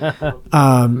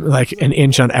 Like an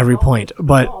inch on every point.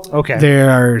 But Okay. they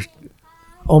are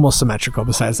almost symmetrical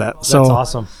besides that. That's So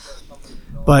awesome.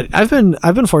 but I've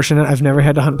been fortunate. I've never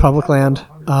had to hunt public land.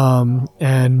 And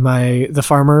the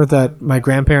farmer that my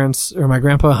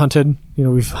grandpa hunted,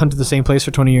 we've hunted the same place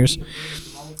for 20 years.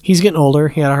 He's getting older.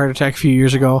 He had a heart attack a few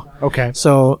years ago. Okay.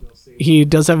 So he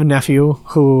does have a nephew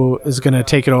who is going to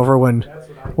take it over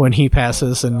when he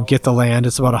passes and get the land.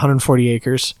 It's about 140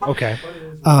 acres. Okay.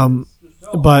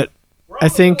 But I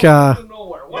think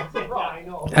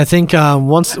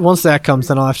once that comes,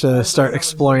 then I'll have to start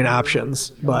exploring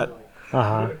options. But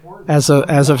as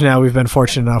of now, we've been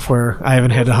fortunate enough where I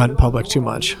haven't had to hunt public too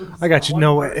much. I got you.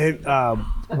 No,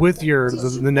 with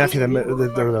the nephew, the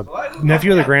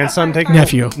nephew or the grandson taking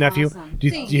Nephew. Do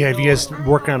you have you guys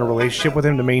working on a relationship with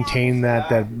him to maintain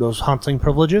those hunting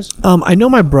privileges? I know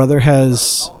my brother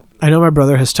has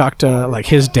talked to like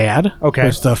his dad, Okay.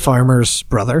 who's the farmer's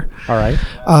brother, All right.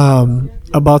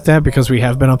 about that because we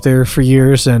have been up there for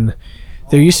years, and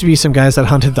there used to be some guys that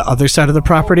hunted the other side of the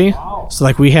property. So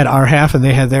like we had our half and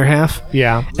they had their half.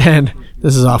 Yeah. And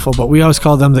this is awful, but we always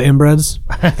called them the inbreds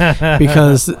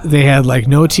because they had like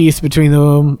no teeth between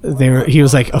them. He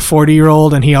was like a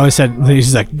 40-year-old, and he always said,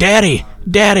 he's like, "Daddy,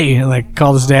 Daddy," and like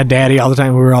called his dad Daddy all the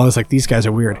time. We were always like, these guys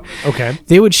are weird. Okay.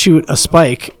 They would shoot a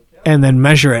spike and then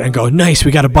measure it and go, "Nice,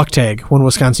 we got a buck tag." When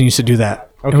Wisconsin used to do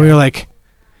that. Okay. And we were like,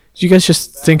 did you guys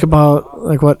just think about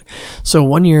like what? So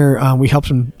one year we helped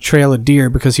him trail a deer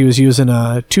because he was using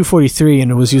a 243 and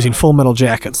it was using Full Metal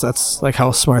Jackets. That's like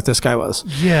how smart this guy was.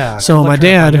 Yeah. So my Let's try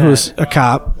to dad, find who that. was a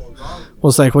cop,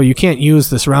 was like, "Well, you can't use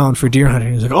this round for deer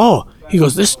hunting." He's like, "Oh," he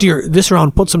goes, "This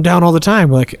round puts them down all the time."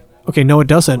 We're like, "Okay, no, it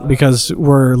doesn't, because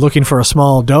we're looking for a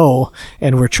small doe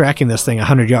and we're tracking this thing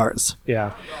 100 yards."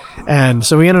 Yeah. And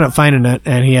so we ended up finding it,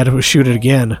 and he had to shoot it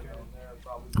again.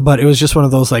 But it was just one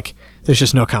of those, like, there's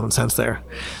just no common sense there.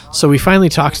 So we finally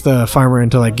talked the farmer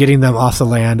into, like, getting them off the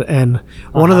land. And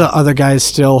one of the other guys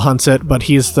still hunts it, but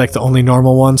he's, like, the only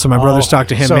normal one. So my brother's talked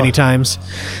to him so- many times.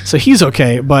 So he's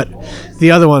okay. But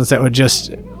the other ones that would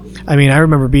just... I mean, I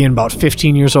remember being about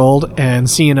 15 years old and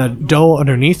seeing a doe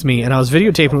underneath me, and I was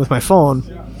videotaping with my phone.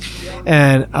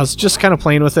 And I was just kind of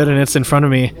playing with it, and it's in front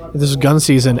of me. This is gun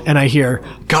season, and I hear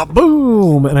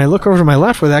kaboom, and I look over to my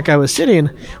left where that guy was sitting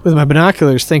with my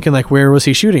binoculars, thinking like, where was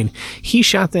he shooting? He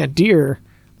shot that deer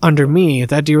under me.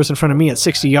 That deer was in front of me at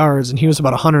 60 yards, and he was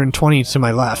about 120 to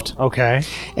my left. Okay.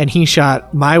 And he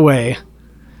shot my way,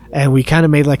 and we kind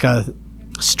of made like a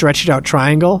stretched out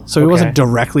triangle, so he wasn't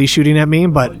directly shooting at me,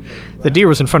 but the deer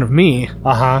was in front of me.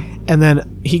 And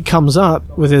then he comes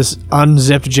up with his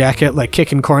unzipped jacket, like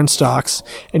kicking corn stalks,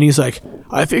 and he's like,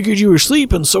 "I figured you were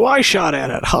sleeping, so I shot at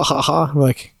it." Ha ha ha. We're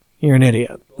like, "You're an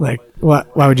idiot. Like,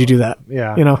 what? Why would you do that?"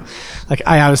 Yeah. Like,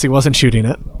 I obviously wasn't shooting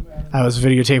it. I was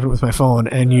videotaping it with my phone,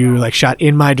 and you like shot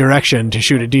in my direction to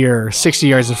shoot a deer 60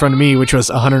 yards in front of me, which was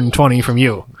 120 from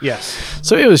you. Yes.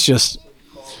 So it was just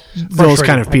those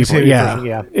kind of I can see people. it Yeah.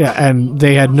 frustrating, Yeah. And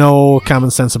they had no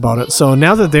common sense about it. So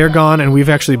now that they're gone and we've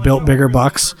actually built bigger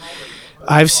bucks,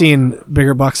 I've seen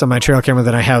bigger bucks on my trail camera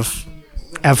than I have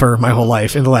ever my whole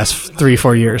life in the last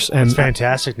 3-4 years. And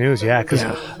Fantastic news, yeah. Because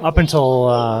up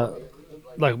until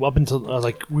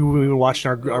we were watching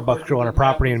our buck grow on our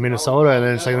property in Minnesota, and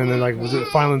then it's like, and then like was it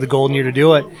finally the golden year to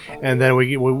do it, and then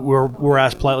we're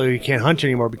asked politely we can't hunt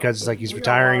anymore because it's like he's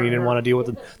retiring and he didn't want to deal with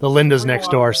the Lindas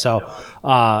next door. So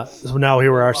now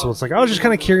here we are. So it's like I was just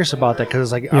kind of curious about that because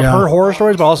it's like I've heard horror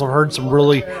stories, but also heard some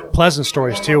really pleasant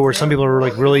stories too, where some people are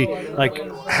like really like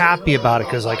happy about it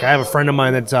because like I have a friend of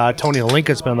mine that's Tony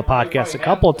Lincoln's been on the podcast a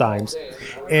couple of times.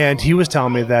 And he was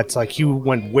telling me that like he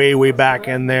went way back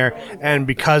in there, and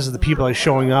because of the people like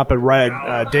showing up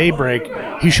at daybreak,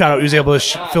 he was able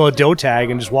to fill a doe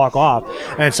tag and just walk off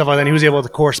and stuff like that. And he was able to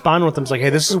correspond with them. It's like, hey,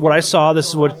 this is what I saw. This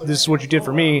is what you did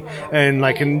for me,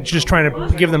 and just trying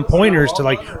to give them pointers to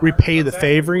like repay the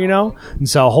favor, And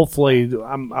so hopefully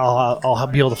I'll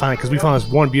be able to find it, because we found this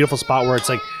one beautiful spot where it's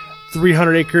like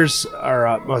 300 acres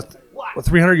or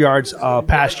 300 yards of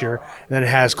pasture, and then it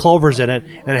has clovers in it,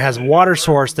 and it has a water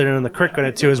source that in the creek in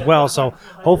it too as well. So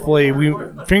hopefully,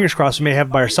 fingers crossed, we may have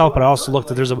it by ourselves. But I also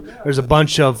looked at there's a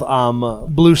bunch of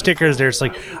blue stickers there. It's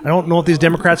like, I don't know if these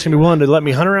Democrats can be willing to let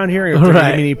me hunt around here, if they're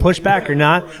giving me any pushback or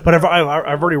not. But I've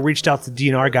already reached out to the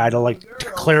DNR guy to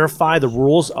clarify the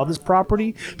rules of this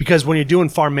property, because when you're doing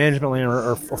farm management land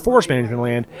or forest management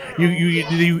land,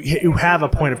 you have a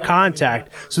point of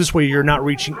contact. So this way you're not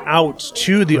reaching out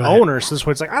to the owner. So this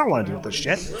way it's like, I don't want to deal with this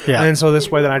shit. Yeah. And so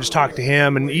this way then I just talked to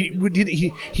him, and he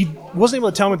wasn't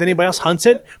able to tell me if anybody else hunts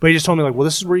it, but he just told me well,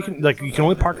 this is where you can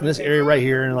only park in this area right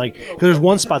here, and because there's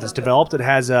one spot that's developed that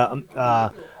has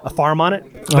a farm on it,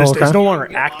 but it's no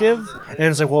longer active, and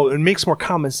it's like, well, it makes more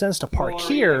common sense to park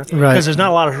here because there's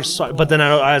not a lot of. But then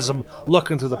as I'm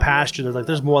looking through the pasture,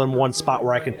 there's more than one spot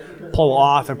where I can pull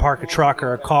off and park a truck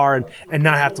or a car and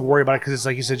not have to worry about it, because it's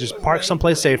like you said, just park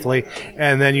someplace safely,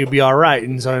 and then you'll be all right.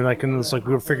 And so it's like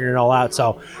we were figuring it all out.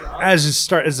 So as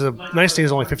the nice thing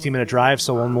is only 15-minute drive.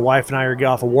 So when my wife and I get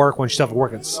off of work, when she's off of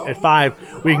work at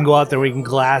 5, we can go out there, we can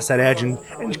glass that edge and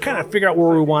kind of figure out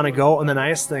where we want to go. And the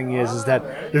nice thing is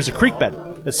that there's a creek bed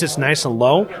that sits nice and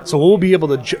low, so we'll be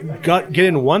able to get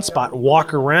in one spot and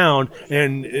walk around,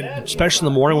 and especially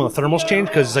in the morning when the thermals change,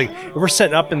 because it's like if we're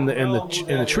setting up in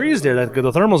the trees there,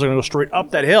 the thermals are going to go straight up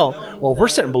that hill. Well, if we're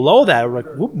sitting below that, we're like,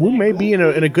 we may be in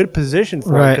a good position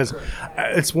for it, because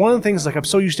it's one of the things, like, I'm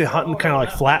so used to hunting kind of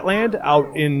like flatland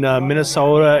out in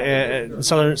Minnesota,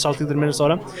 southeastern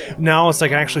Minnesota. Now it's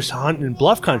like actually hunting in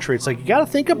bluff country. It's like you got to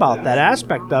think about that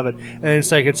aspect of it, and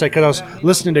it's like because I was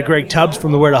listening to Greg Tubbs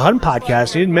from the Where to Hunt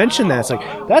podcast. He didn't mention that. It's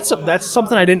like that's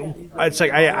something I didn't. It's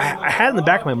like I had in the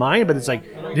back of my mind, but it's like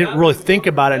I didn't really think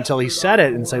about it until he said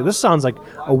it. And it's like, this sounds like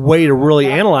a way to really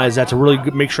analyze that, to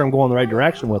really make sure I'm going the right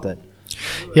direction with it.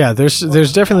 Yeah, there's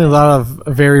definitely a lot of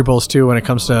variables too when it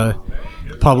comes to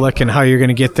public and how you're going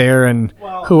to get there and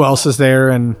who else is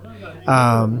there. And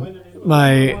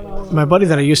my buddy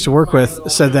that I used to work with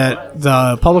said that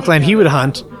the public land he would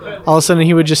hunt, all of a sudden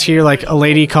he would just hear like a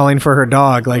lady calling for her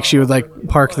dog. Like she would like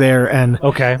park there and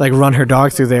like run her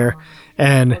dog through there.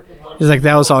 And he's like,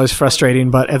 that was always frustrating,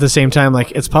 but at the same time,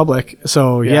 like, it's public.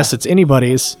 So yes, it's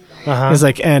anybody's. He's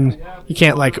like, and you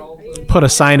can't like put a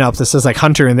sign up that says like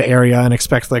hunter in the area and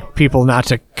expect like people not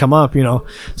to come up,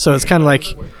 So it's kind of like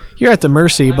you're at the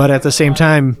mercy, but at the same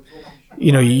time,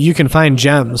 you can find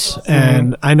gems.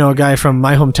 And I know a guy from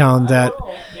my hometown that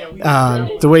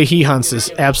the way he hunts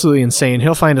is absolutely insane.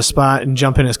 He'll find a spot and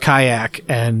jump in his kayak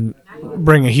and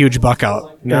bring a huge buck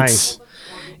out. Nice.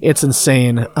 It's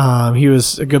insane. He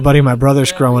was a good buddy of my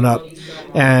brother's growing up.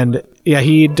 And yeah,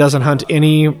 he doesn't hunt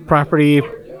any property,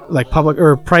 like public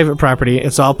or private property.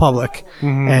 It's all public.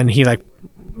 And he like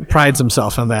prides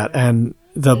himself on that. And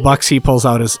the bucks he pulls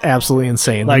out is absolutely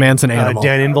insane. The man's an animal.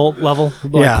 Dan Involt level,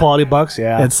 quality bucks.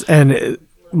 Yeah.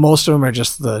 Most of them are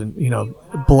just the,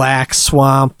 black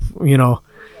swamp,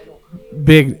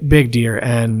 big deer.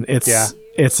 And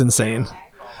it's insane.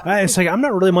 It's like I'm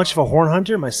not really much of a horn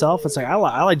hunter myself. It's like I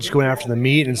like just going after the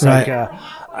meat, and it's like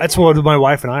that's what my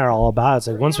wife and I are all about. It's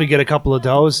like once we get a couple of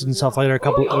does and stuff like that,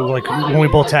 like when we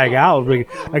both tag out,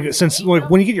 since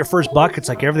when you get your first buck, it's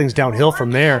like everything's downhill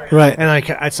from there. Right. And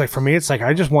it's like for me, it's like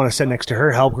I just want to sit next to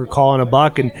her, help her call in a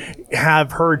buck, and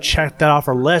have her check that off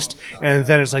her list. And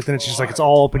then it's just like it's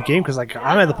all open game, because like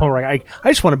I'm at the point where I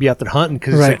just want to be out there hunting,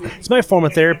 because it's my form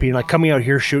of therapy. And like coming out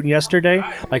here shooting yesterday,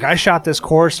 like I shot this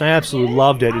course and I absolutely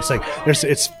loved it. It's like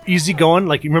it's easy going.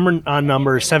 Like you remember on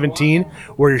number 17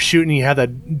 where you're shooting, and you have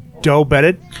that doe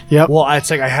bedded. Yep. Well,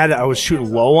 it's like I was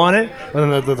shooting low on it,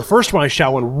 and then the first one I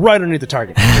shot went right underneath the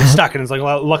target. It stuck, and it's like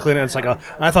luckily it's like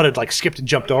I thought it like skipped and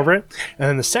jumped over it, and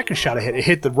then the second shot I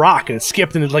hit the rock, and it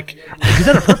skipped, and it like I did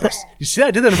that on purpose. You see that?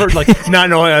 I did that on purpose. Like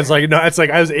no, I was like no, it's like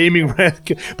I was aiming right,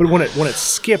 but when it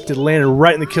skipped, it landed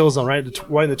right in the kill zone, right in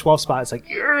the 12th spot. It's like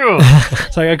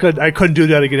it's like I couldn't do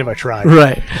that again if I tried.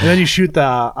 Right. And then you shoot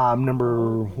the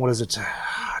number, what is it,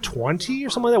 20 or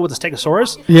something like that with the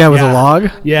Stegosaurus. Yeah, with a log.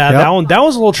 Yeah, yep. That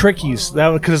was a little tricky.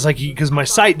 Because my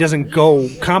sight doesn't go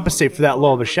compensate for that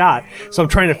low of a shot. So I'm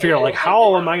trying to figure out like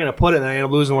how am I going to put it, and I end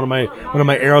up losing one of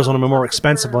my arrows, one of my more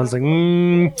expensive ones. Like,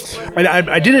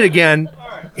 I did it again.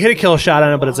 hit a kill shot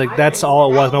on it, but it's like that's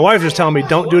all it was. My wife was telling me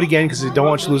don't do it again because they don't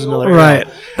want you to lose another arrow. Right.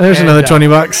 There's And, another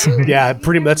 $20. Yeah,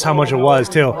 that's how much it was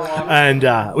too.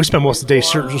 And we spent most of the day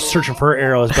searching for her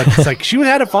arrows, but it's like she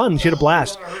had fun. She had a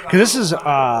blast because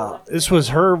this was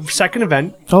her second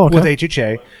event with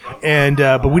HHA, and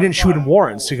but we didn't shoot in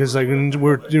warrants because like we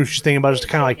were just thinking about it, just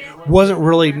kind of like wasn't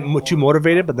really too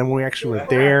motivated. But then when we actually were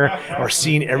there or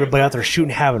seeing everybody out there shooting,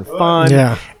 having fun,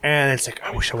 and it's like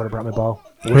I wish I would have brought my bow.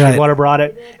 I wish I would have brought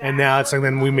it, and now it's like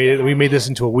then we made this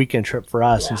into a weekend trip for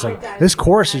us. And it's like this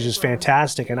course is just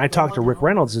fantastic. And I talked to Rick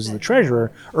Reynolds, who's the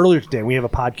treasurer, earlier today. We have a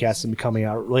podcast that's be coming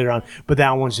out later on, but that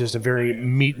one's just a very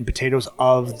meat and potatoes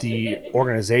of the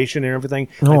organization and everything.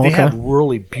 They have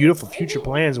really beautiful future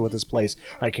plans with this place,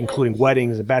 like including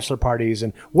weddings and bachelor parties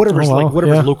and whatever's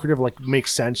lucrative, like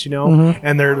makes sense, you know.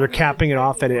 And they're capping it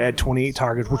off at 28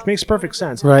 targets, which makes perfect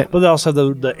sense. Right. But they also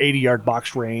have the 80-yard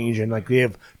box range, and like they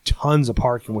have tons of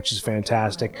parking, which is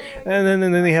fantastic. And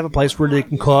then they have a place where they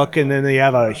can cook, and then they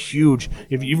have a huge.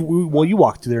 You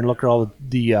walk through there and look at all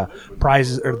the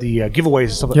prizes or the giveaways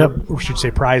and stuff. Or we should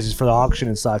say prizes for the auction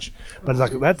and such. But it's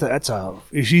like that's a.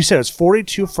 You said it's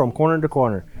 42 from corner to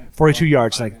corner. 42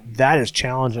 yards, like that is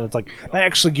challenging. It's like that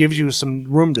actually gives you some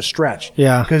room to stretch.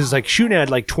 Yeah, because it's like shooting at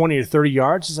like 20 or 30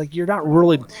 yards. It's like you're not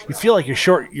really. You feel like you're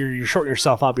shorting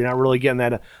yourself up. You're not really getting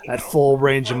that full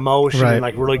range of motion and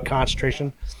like really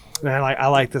concentration. And I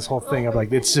like this whole thing of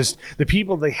like it's just the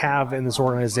people they have in this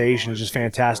organization is just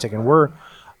fantastic, and we're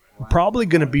probably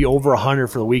going to be over 100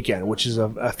 for the weekend, which is a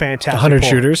fantastic 100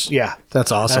 shooters. Yeah,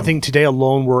 that's awesome. And I think today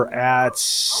alone we're at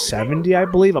 70, I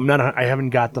believe. I haven't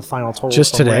got the final total.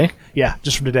 Just today? Rick. Yeah,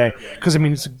 just from today. Because I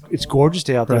mean it's gorgeous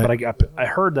day out there, but I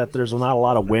heard that there's not a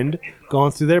lot of wind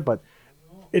going through there, but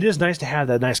it is nice to have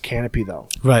that nice canopy though.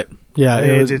 Right. Yeah.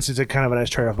 It's a kind of a nice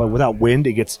trade-off, but without wind,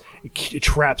 it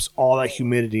traps all that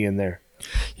humidity in there.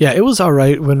 Yeah, it was all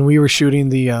right when we were shooting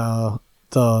the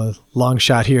long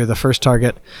shot here, the first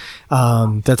target.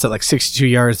 That's at like 62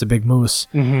 yards, the big moose.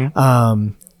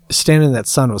 Standing in that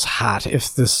sun was hot.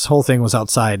 If this whole thing was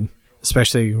outside,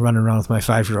 especially running around with my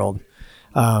 5-year-old,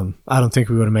 I don't think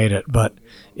we would have made it. But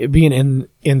being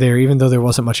in there, even though there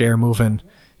wasn't much air moving,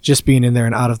 just being in there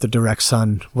and out of the direct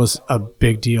sun was a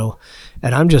big deal.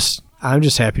 And I'm just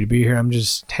happy to be here. I'm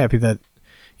just happy that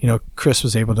Chris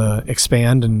was able to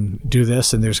expand and do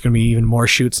this, and there's going to be even more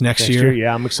shoots next year.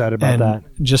 Yeah, I'm excited about that.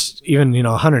 Just even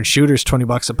 100 shooters,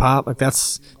 $20 a pop, like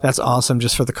that's awesome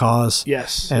just for the cause.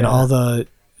 Yes, and all the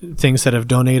things that have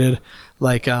donated,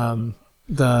 like the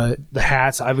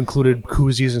hats. I've included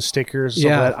koozies and stickers.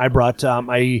 Yeah, I brought.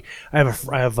 I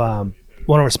have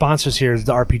one of our sponsors here is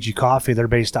the RPG Coffee. They're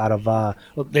based out of,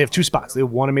 they have two spots. They have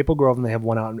one in Maple Grove and they have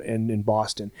one out in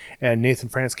Boston. And Nathan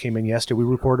France came in yesterday. We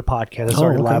recorded a podcast. It's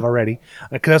already live already.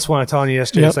 Because that's what I was telling you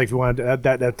yesterday. It's like if you want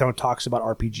that talks about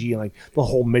RPG and like the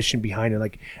whole mission behind it,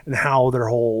 like and how their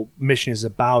whole mission is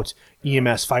about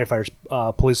EMS, firefighters,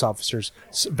 police officers,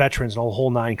 veterans, and all the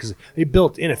whole nine. Because they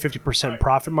built in a 50%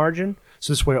 profit margin.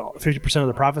 So this way, 50% of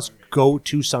the profits go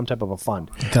to some type of a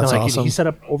fund. That's awesome. He set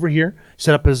up over here,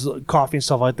 set up his coffee and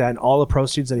stuff like that, and all the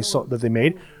proceeds that they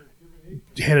made,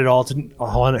 handed it all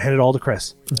to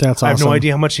Chris. That's awesome. I have no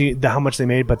idea how much they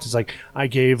made, but it's like I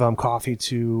gave coffee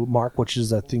to Mark, which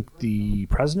is I think the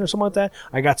president or something like that.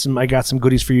 I got some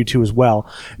goodies for you too as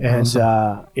well, and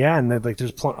awesome. And like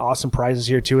there's awesome prizes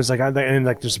here too. It's like and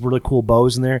like there's really cool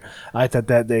bows in there. I thought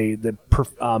that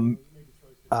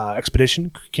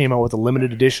Expedition came out with a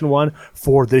limited edition one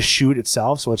for this shoot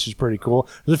itself, so it's just pretty cool.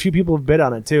 There's a few people who've bid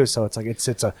on it too, so it's like it's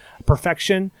a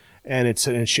perfection, and it's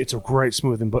a great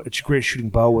smooth and it's a great shooting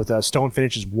bow with a stone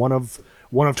finish is one of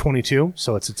 22,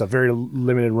 so it's a very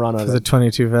limited run of for the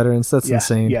 22 veterans. That's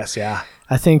insane. Yes, yeah.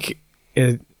 I think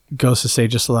it goes to say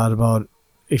just a lot about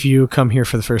if you come here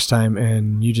for the first time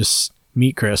and you just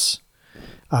meet Chris,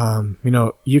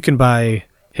 you can buy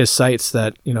his sights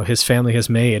that his family has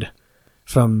made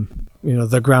from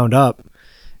the ground up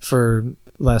for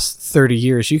last 30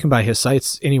 years. You can buy his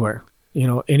sites anywhere in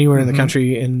the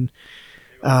country, and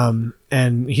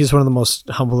he's one of the most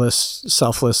humblest,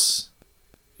 selfless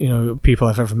people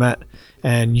I've ever met.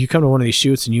 And you come to one of these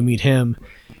shoots and you meet him,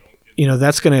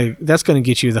 that's gonna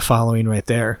get you the following right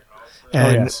there.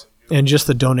 And and just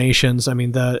the donations. I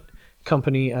mean, the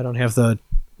company, I don't have the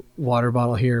water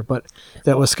bottle here, but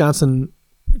that Wisconsin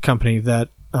company that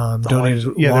donated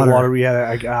water.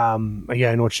 I know what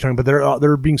you're talking about.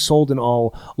 They're being sold in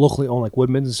all locally owned like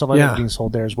Woodman's and stuff like that. Being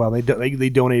sold there as well. They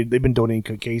donated. They've been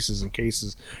donating cases and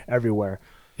cases everywhere.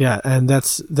 Yeah, and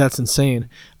that's insane.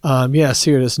 Yes,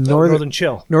 here it is. Northern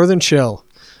Chill. Northern Chill.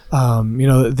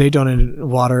 They donated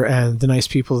water, and the nice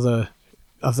people, the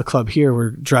of the club here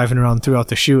were driving around throughout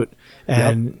the shoot,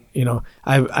 and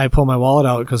I pull my wallet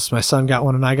out because my son got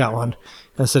one and I got one.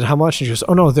 I said, how much? And she goes,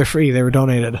 oh no, they're free. They were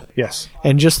donated. Yes.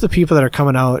 And just the people that are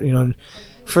coming out,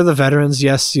 for the veterans,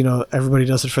 yes, everybody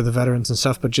does it for the veterans and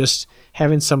stuff, but just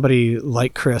having somebody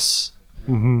like Chris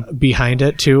behind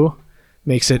it too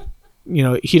makes it,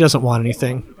 he doesn't want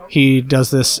anything. He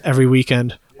does this every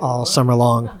weekend all summer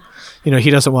long. He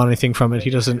doesn't want anything from it.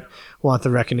 He doesn't want the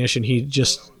recognition. He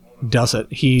just does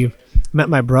it. He met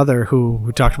my brother who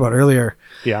we talked about earlier.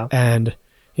 Yeah. And,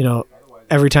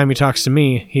 every time he talks to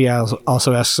me, he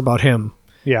also asks about him.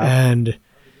 Yeah. And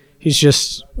he's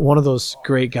just one of those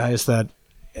great guys that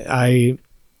I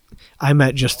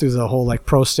met just through the whole like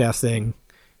pro staff thing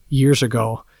years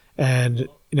ago. And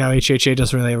now HHA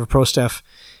doesn't really have a pro staff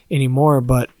anymore,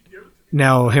 but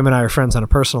now him and I are friends on a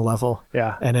personal level.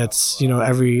 Yeah. And it's,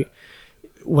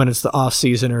 when it's the off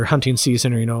season or hunting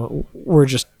season, or, we're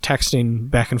just texting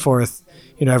back and forth,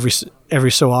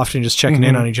 every so often, just checking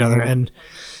in on each other. And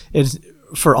it's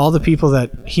for all the people that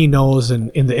he knows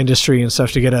and in the industry and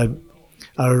stuff to get a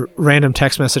random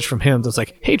text message from him that's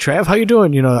like, hey Trav, how you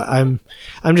doing? I'm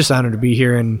just honored to be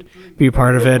here and be a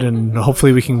part of it, and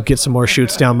hopefully we can get some more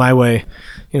shoots down my way,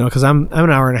 because I'm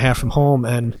an hour and a half from home,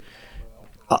 and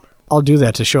I'll do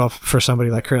that to show up for somebody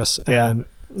like Chris. Yeah.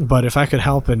 But if I could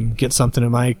help and get something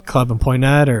in my club in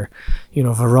Poynette or,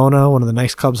 Verona, one of the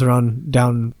nice clubs around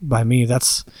down by me,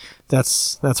 that's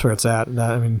where it's at.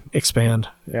 Expand.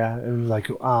 Yeah, and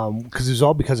because it was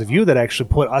all because of you that actually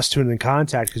put us two in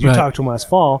contact, because you Right. talked to him last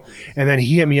fall, and then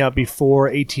he hit me up before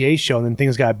ATA show, and then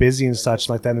things got busy and such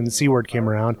like that, and the C word came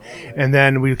around, and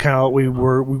then we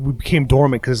became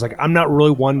dormant, because I'm not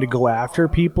really one to go after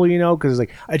people, because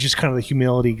I just kind of the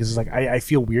humility, because I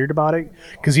feel weird about it,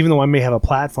 because even though I may have a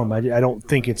platform, I don't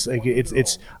think it's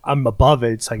I'm above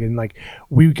it. It's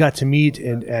we got to meet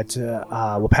at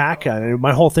Wapaka, and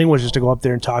my whole thing was just to go up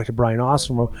there and talk to Brian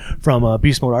Austin from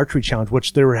Beast Mode Archery Challenge,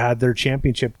 which they had their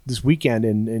championship this weekend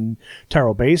in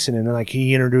Tyrrell Basin, and then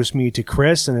he introduced me to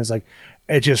Chris, and it's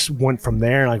it just went from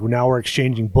there. Now we're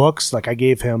exchanging books. I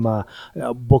gave him a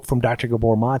book from Dr.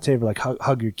 Gabor Mate,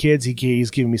 Hug Your Kids.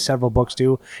 He's given me several books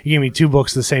too. He gave me 2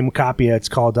 books, the same copy. It's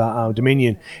called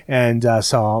Dominion, and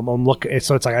so I'm looking.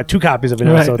 So it's I got 2 copies of it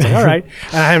now. Right. So it's all right.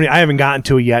 And I haven't gotten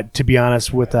to it yet, to be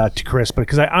honest with to Chris, but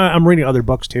because I'm reading other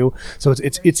books too. So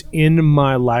it's in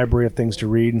my library of things to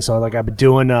read, and so I've been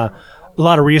doing. A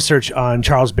lot of research on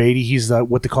Charles Beatty. He's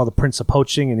what they call the Prince of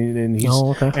Poaching, and he's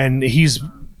and he's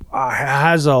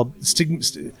has a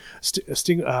stigma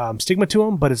to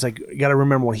him, but it's you got to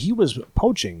remember when he was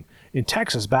poaching in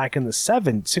Texas back in the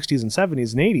 60s and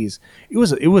 70s and 80s,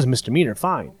 it was misdemeanor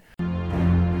fine.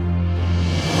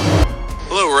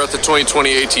 Hello, we're at the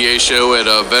 2020 ATA show at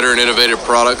Veteran Innovative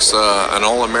Products, an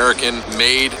all-American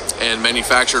made and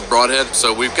manufactured broadhead.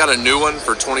 So we've got a new one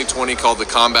for 2020 called the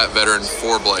Combat Veteran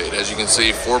 4-blade. As you can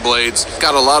see, 4 blades.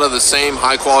 Got a lot of the same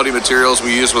high-quality materials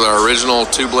we use with our original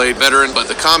 2-blade Veteran, but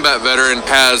the Combat Veteran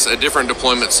has a different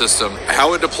deployment system.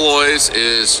 How it deploys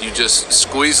is you just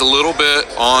squeeze a little bit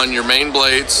on your main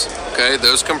blades, okay?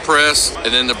 Those compress,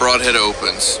 and then the broadhead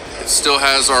opens. It still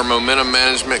has our momentum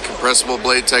management compressible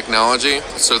blade technology.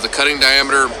 So the cutting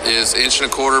diameter is 1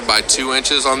 1/4 by 2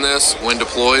 inches on this when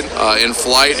deployed. In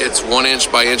flight, it's 1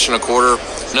 inch by 1 1/4.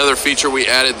 Another feature we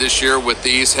added this year with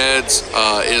these heads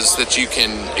is that you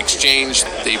can exchange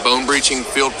the bone breaching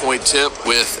field point tip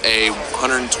with a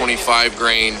 125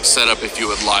 grain setup if you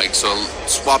would like. So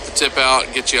swap the tip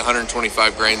out, get you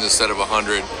 125 grains instead of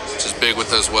 100, which is big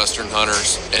with those Western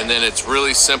hunters. And then it's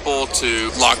really simple to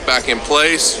lock back in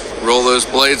place, roll those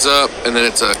blades up, and then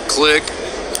it's a click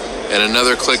and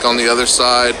another click on the other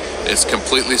side. It's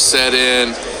completely set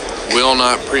in, will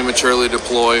not prematurely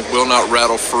deploy, will not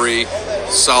rattle free,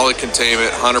 solid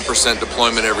containment, 100%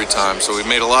 deployment every time. So we've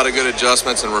made a lot of good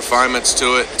adjustments and refinements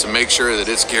to it to make sure that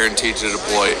it's guaranteed to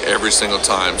deploy every single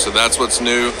time. So that's what's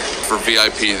new for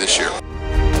VIP this year.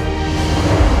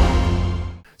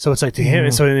 So it's to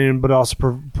him, but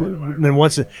also, then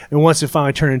once it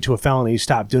finally turned into a felony, he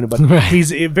stopped doing it. But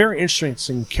he's a very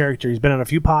interesting character. He's been on a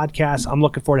few podcasts. I'm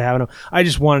looking forward to having him. I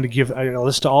just wanted to give a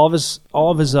list to all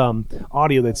of his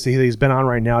audio that he's been on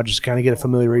right now, just kind of get a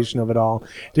familiarization of it all,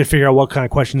 to figure out what kind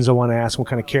of questions I want to ask, what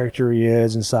kind of character he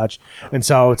is, and such. And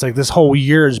so it's this whole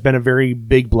year has been a very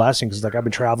big blessing, because I've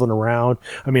been traveling around.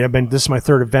 This is my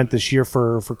 3rd event this year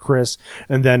for Chris,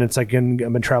 and then it's I've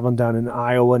been traveling down in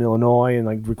Iowa and Illinois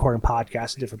and recording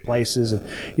podcasts in different places, and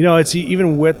it's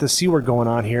even with the C word going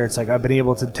on here, it's I've been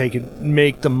able to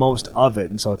make the most of it,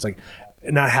 and so it's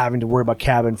not having to worry about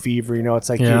cabin fever.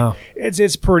 It's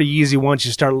it's pretty easy once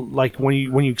you start when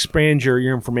you expand your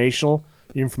informational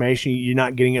information. You're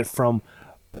not getting it from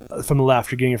the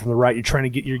left. You're getting it from the right. You're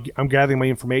trying to get I'm gathering my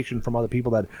information from other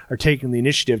people that are taking the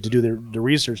initiative to do the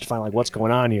research to find like what's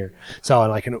going on here. So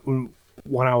like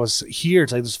when I was here,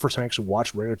 it's like this is the first time I actually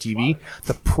watched radio TV.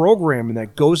 The programming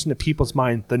that goes into people's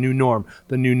mind, the new norm,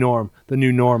 the new norm, the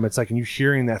new norm. It's like, and you're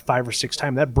hearing that 5 or 6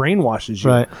 times, that brainwashes you.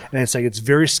 Right. And it's like, it's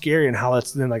very scary, and how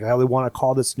that's then like how they want to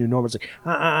call this new norm. It's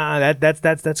like,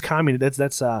 that's communist.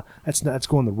 That's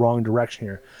going the wrong direction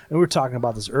here. And we were talking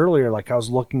about this earlier. Like I was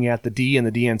looking at the D and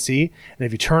the DNC, and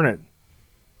if you turn it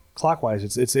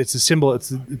clockwise, it's a symbol. It's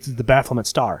the Baphomet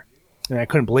star. And I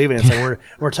couldn't believe it. It's like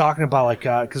we're talking about like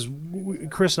because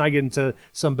Chris and I get into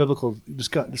some biblical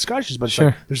discussions, but it's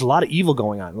like, there's a lot of evil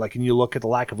going on. Like, and you look at the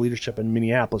lack of leadership in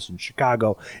Minneapolis and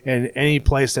Chicago and any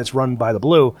place that's run by the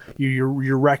blue,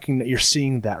 you're reckoning that you're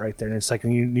seeing that right there. And it's like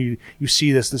you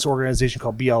see this organization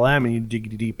called BLM, and you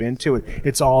dig deep into it.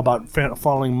 It's all about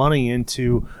funneling money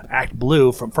into Act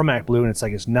Blue from Act Blue, and it's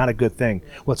like it's not a good thing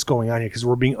what's going on here, because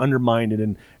we're being undermined,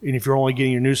 and if you're only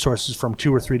getting your news sources from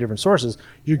 2 or 3 different sources,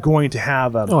 you're going to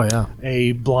have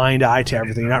a blind eye to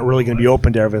everything. You're not really going to be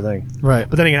open to everything. Right.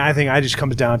 But then again, I think I just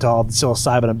comes down to all the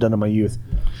psilocybin I've done in my youth.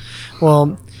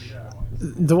 Well,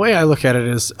 the way I look at it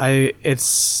is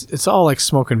it's all like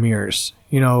smoke and mirrors.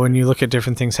 You know, when you look at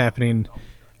different things happening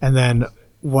and then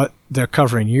what they're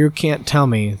covering, you can't tell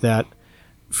me that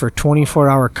for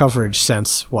 24-hour coverage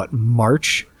since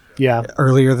March? Yeah.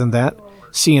 Earlier than that,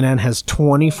 CNN has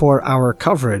 24-hour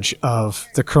coverage of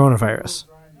the coronavirus.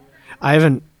 I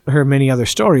haven't heard many other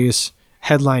stories,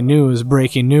 headline news,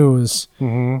 breaking news.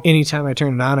 Mm-hmm. Anytime I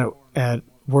turn it on at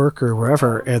work or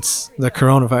wherever, it's the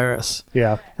coronavirus.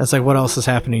 Yeah. It's like, what else is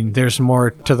happening? There's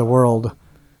more to the world.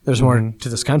 There's more to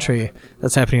this country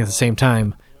that's happening at the same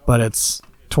time, but it's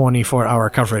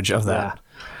 24-hour coverage of that.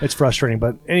 Yeah. It's frustrating.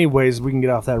 But anyways, we can get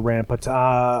off that rant. But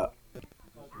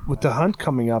with the hunt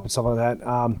coming up and stuff like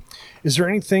that, is there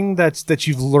anything that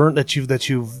you've learned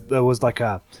that was like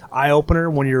a eye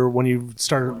opener when you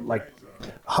started like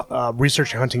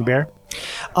researching hunting bear?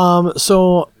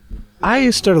 So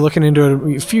I started looking into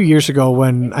it a few years ago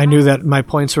when I knew that my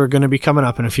points were going to be coming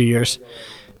up in a few years,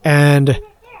 and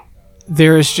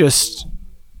there is just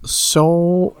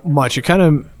so much. It kind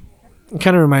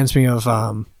of reminds me of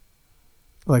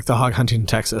like the hog hunting in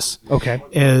Texas. Okay.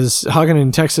 Hog hunting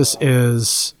in Texas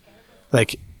is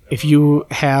like, if you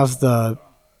have the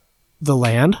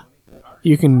land,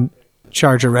 you can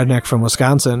charge a redneck from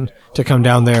Wisconsin to come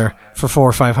down there for $400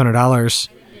 or $500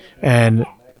 and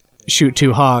shoot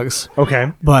 2 hogs.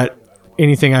 Okay. But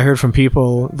anything I heard from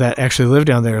people that actually live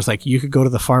down there is like, you could go to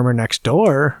the farmer next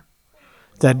door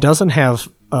that doesn't have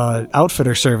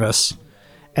outfitter service,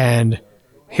 and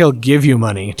he'll give you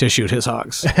money to shoot his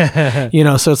hogs. You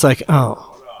know, so it's like, oh,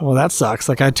 well, that sucks.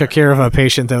 Like, I took care of a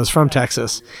patient that was from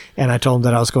Texas, and I told him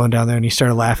that I was going down there, and he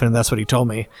started laughing, and that's what he told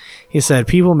me. He said,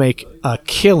 people make a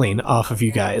killing off of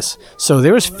you guys. So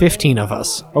there was 15 of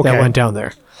us that went down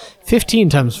there. 15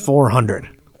 times 400.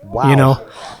 Wow. You know,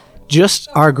 just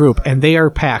our group, and they are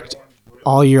packed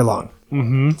all year long.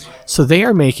 Mm-hmm. So they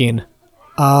are making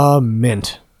a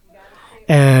mint.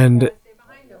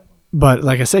 But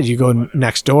like I said, you go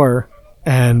next door,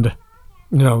 and,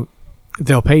 you know,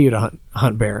 they'll pay you to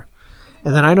hunt bear.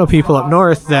 And then I know people up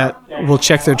north that will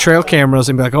check their trail cameras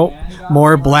and be like, oh,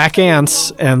 more black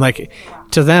ants. And like,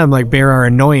 to them, like, bear are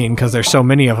annoying because there's so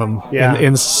many of them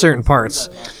in certain parts.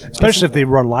 Especially if they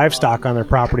run livestock on their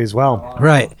property as well.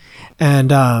 Right.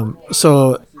 And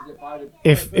so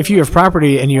if you have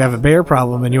property and you have a bear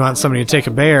problem and you want somebody to take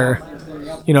a bear,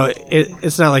 you know,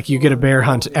 it's not like you get a bear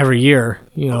hunt every year,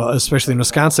 you know, especially in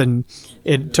Wisconsin.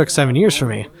 It took 7 years for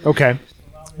me. Okay.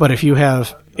 But if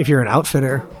you're an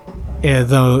outfitter,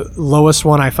 the lowest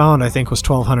one I found, I think, was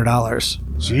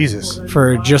 $1,200. Jesus.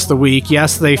 For just the week.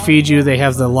 Yes, they feed you, they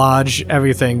have the lodge,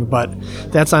 everything, but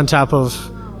that's on top of,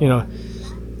 you know,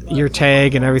 your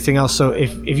tag and everything else. So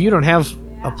if you don't have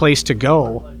a place to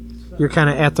go, you're kind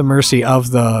of at the mercy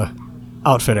of the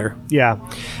outfitter. Yeah.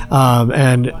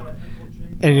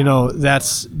 And you know,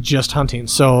 that's just hunting.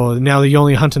 So now you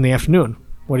only hunt in the afternoon.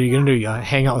 What are you going to do? You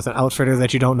hang out with an outfitter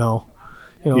that you don't know.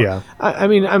 You know, yeah. I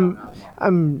mean,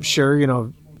 I'm sure, you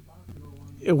know,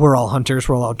 we're all hunters,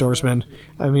 we're all outdoorsmen.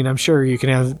 I mean, I'm sure you can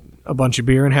have a bunch of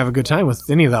beer and have a good time with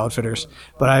any of the outfitters.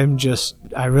 But I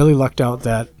really lucked out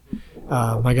that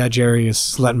my guy Jerry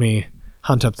is letting me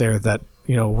hunt up there. That,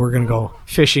 you know, we're going to go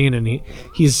fishing, and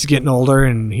he's getting older,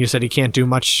 and he said he can't do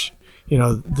much, you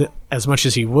know, as much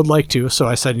as he would like to. So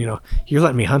I said, you know, you're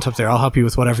letting me hunt up there. I'll help you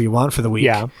with whatever you want for the week.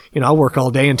 Yeah. You know, I'll work all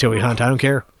day until we hunt. I don't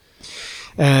care.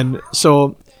 And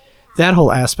so that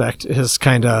whole aspect has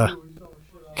kind of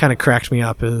cracked me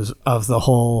up of the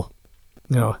whole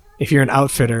if you're an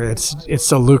outfitter, it's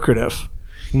so lucrative,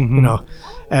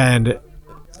 and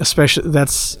especially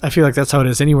I feel like that's how it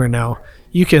is anywhere now.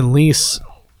 You can lease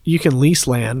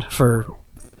land for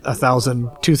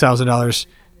 $1,000, $2,000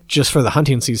 just for the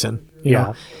hunting season. You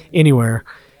know, anywhere.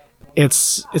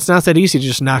 It's not that easy to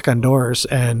just knock on doors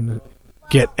and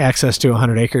get access to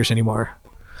 100 acres anymore.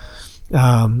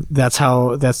 That's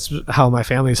how my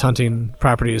family's hunting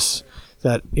properties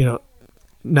that,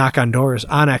 knock on doors.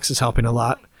 Onyx is helping a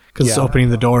lot because it's opening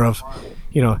the door of,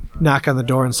 knock on the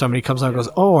door and somebody comes out and goes,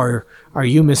 "Oh, are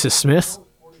you Mrs. Smith?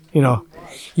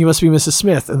 You must be Mrs.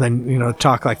 Smith." And then,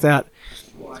 talk like that.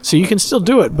 So you can still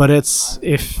do it, but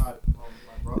if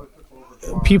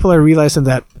people are realizing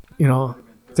that,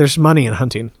 there's money in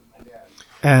hunting,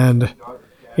 and,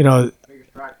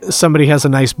 somebody has a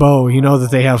nice bow, that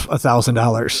they have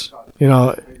 $1,000,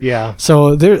 Yeah.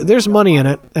 So there's money in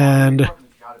it, and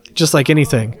just like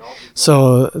anything.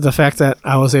 So the fact that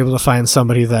I was able to find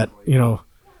somebody that,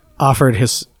 offered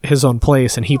his own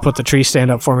place, and he put the tree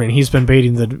stand up for me, and he's been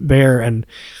baiting the bear, and,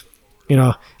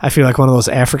 I feel like one of those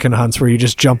African hunts where you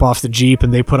just jump off the Jeep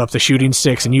and they put up the shooting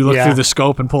sticks and you look through the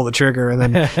scope and pull the trigger, and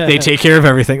then they take care of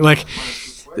everything. Like,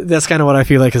 that's kind of what I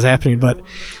feel like is happening, but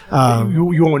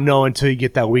you won't know until you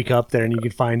get that week up there, and you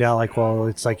can find out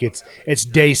it's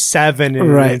day 7,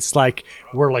 and it's like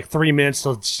we're like 3 minutes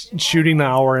till shooting the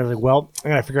hour, and like, well, I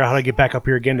gotta figure out how to get back up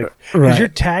here again. Because your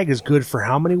tag is good for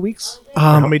how many weeks?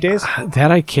 How many days?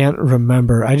 That I can't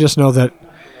remember. I just know that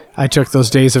I took those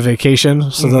days of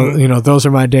vacation, so those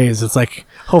are my days. It's like,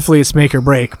 hopefully it's make or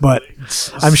break, but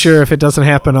I'm sure if it doesn't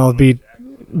happen, I'll be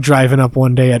driving up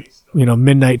one day at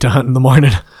midnight to hunt in the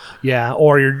morning. Yeah,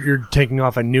 or you're taking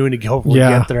off at noon to hopefully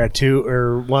get there at 2,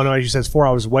 or as you said, it's 4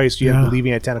 hours away, so you have to be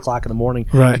leaving at 10 o'clock in the morning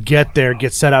to get there,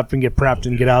 get set up, and get prepped,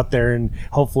 and get out there, and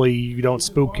hopefully you don't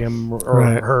spook him or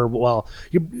her. Well,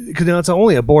 because it's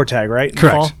only a boar tag, right?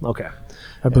 Correct. Okay.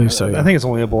 I believe so. Yeah. I think it's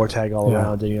only a boar tag all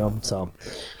around. So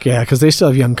yeah, because they still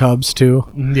have young cubs too.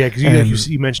 Yeah, because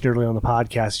you mentioned earlier on the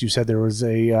podcast, you said there was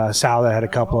a sow that had a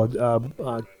couple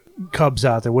of cubs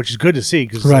out there, which is good to see,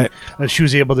 because she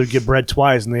was able to get bred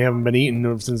twice, and they haven't been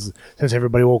eaten since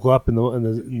everybody woke up in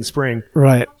the spring.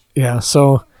 Right. Yeah.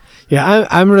 So yeah,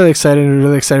 I'm really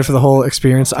excited for the whole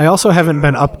experience. I also haven't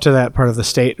been up to that part of the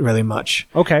state really much.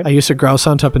 Okay. I used to grouse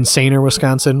hunt up in Sainer,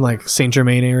 Wisconsin, like St.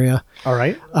 Germain area. All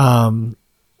right.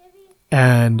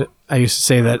 And I used to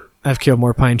say that I've killed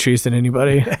more pine trees than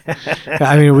anybody.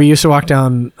 I mean, we used to walk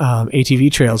down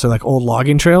ATV trails, or like old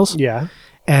logging trails. Yeah.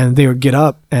 And they would get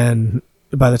up, and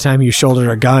by the time you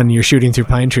shoulder a gun, you're shooting through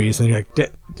pine trees, and you're like,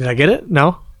 did I get it?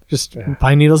 No? Just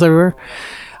pine needles everywhere?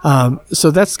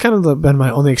 So that's kind of been my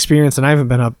only experience, and I haven't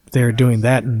been up there doing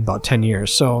that in about 10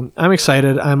 years. So I'm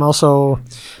excited. I'm also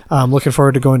looking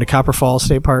forward to going to Copper Falls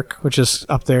State Park, which is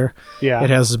up there. Yeah. It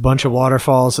has a bunch of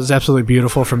waterfalls. It's absolutely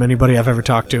beautiful from anybody I've ever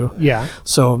talked to. Yeah.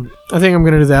 So I think I'm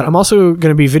going to do that. I'm also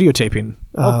going to be videotaping.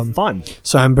 Fun.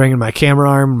 So I'm bringing my camera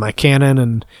arm, my Canon,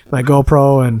 and my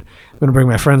GoPro, and I'm going to bring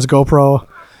my friend's GoPro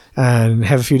and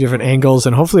have a few different angles,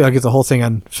 and hopefully I'll get the whole thing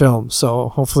on film. So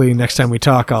hopefully next time we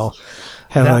talk, I'll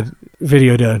have a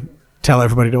video to tell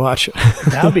everybody to watch.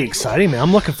 That would be exciting, man.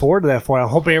 I'm looking forward to that for you. I'm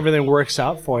hoping everything works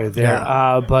out for you there.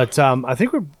 Yeah. But I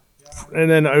think and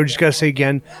then I just got to say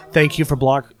again, thank you for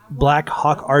Black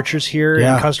Hawk Archers here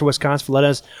in Custer, Wisconsin, for letting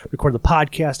us record the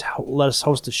podcast, let us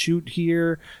host the shoot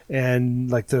here, and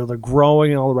like they're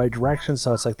growing in all the right directions.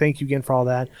 So it's like, thank you again for all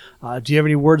that. Do you have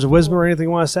any words of wisdom or anything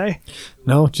you want to say?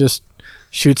 No, just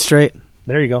shoot straight.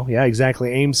 There you go. Yeah,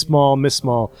 exactly. Aim small, miss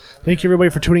small. Thank you,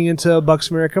 everybody, for tuning into Bucks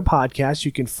America Podcast.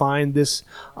 You can find this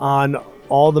on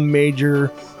all the major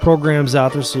programs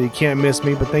out there, so you can't miss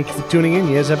me. But thank you for tuning in.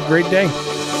 You guys have a great day.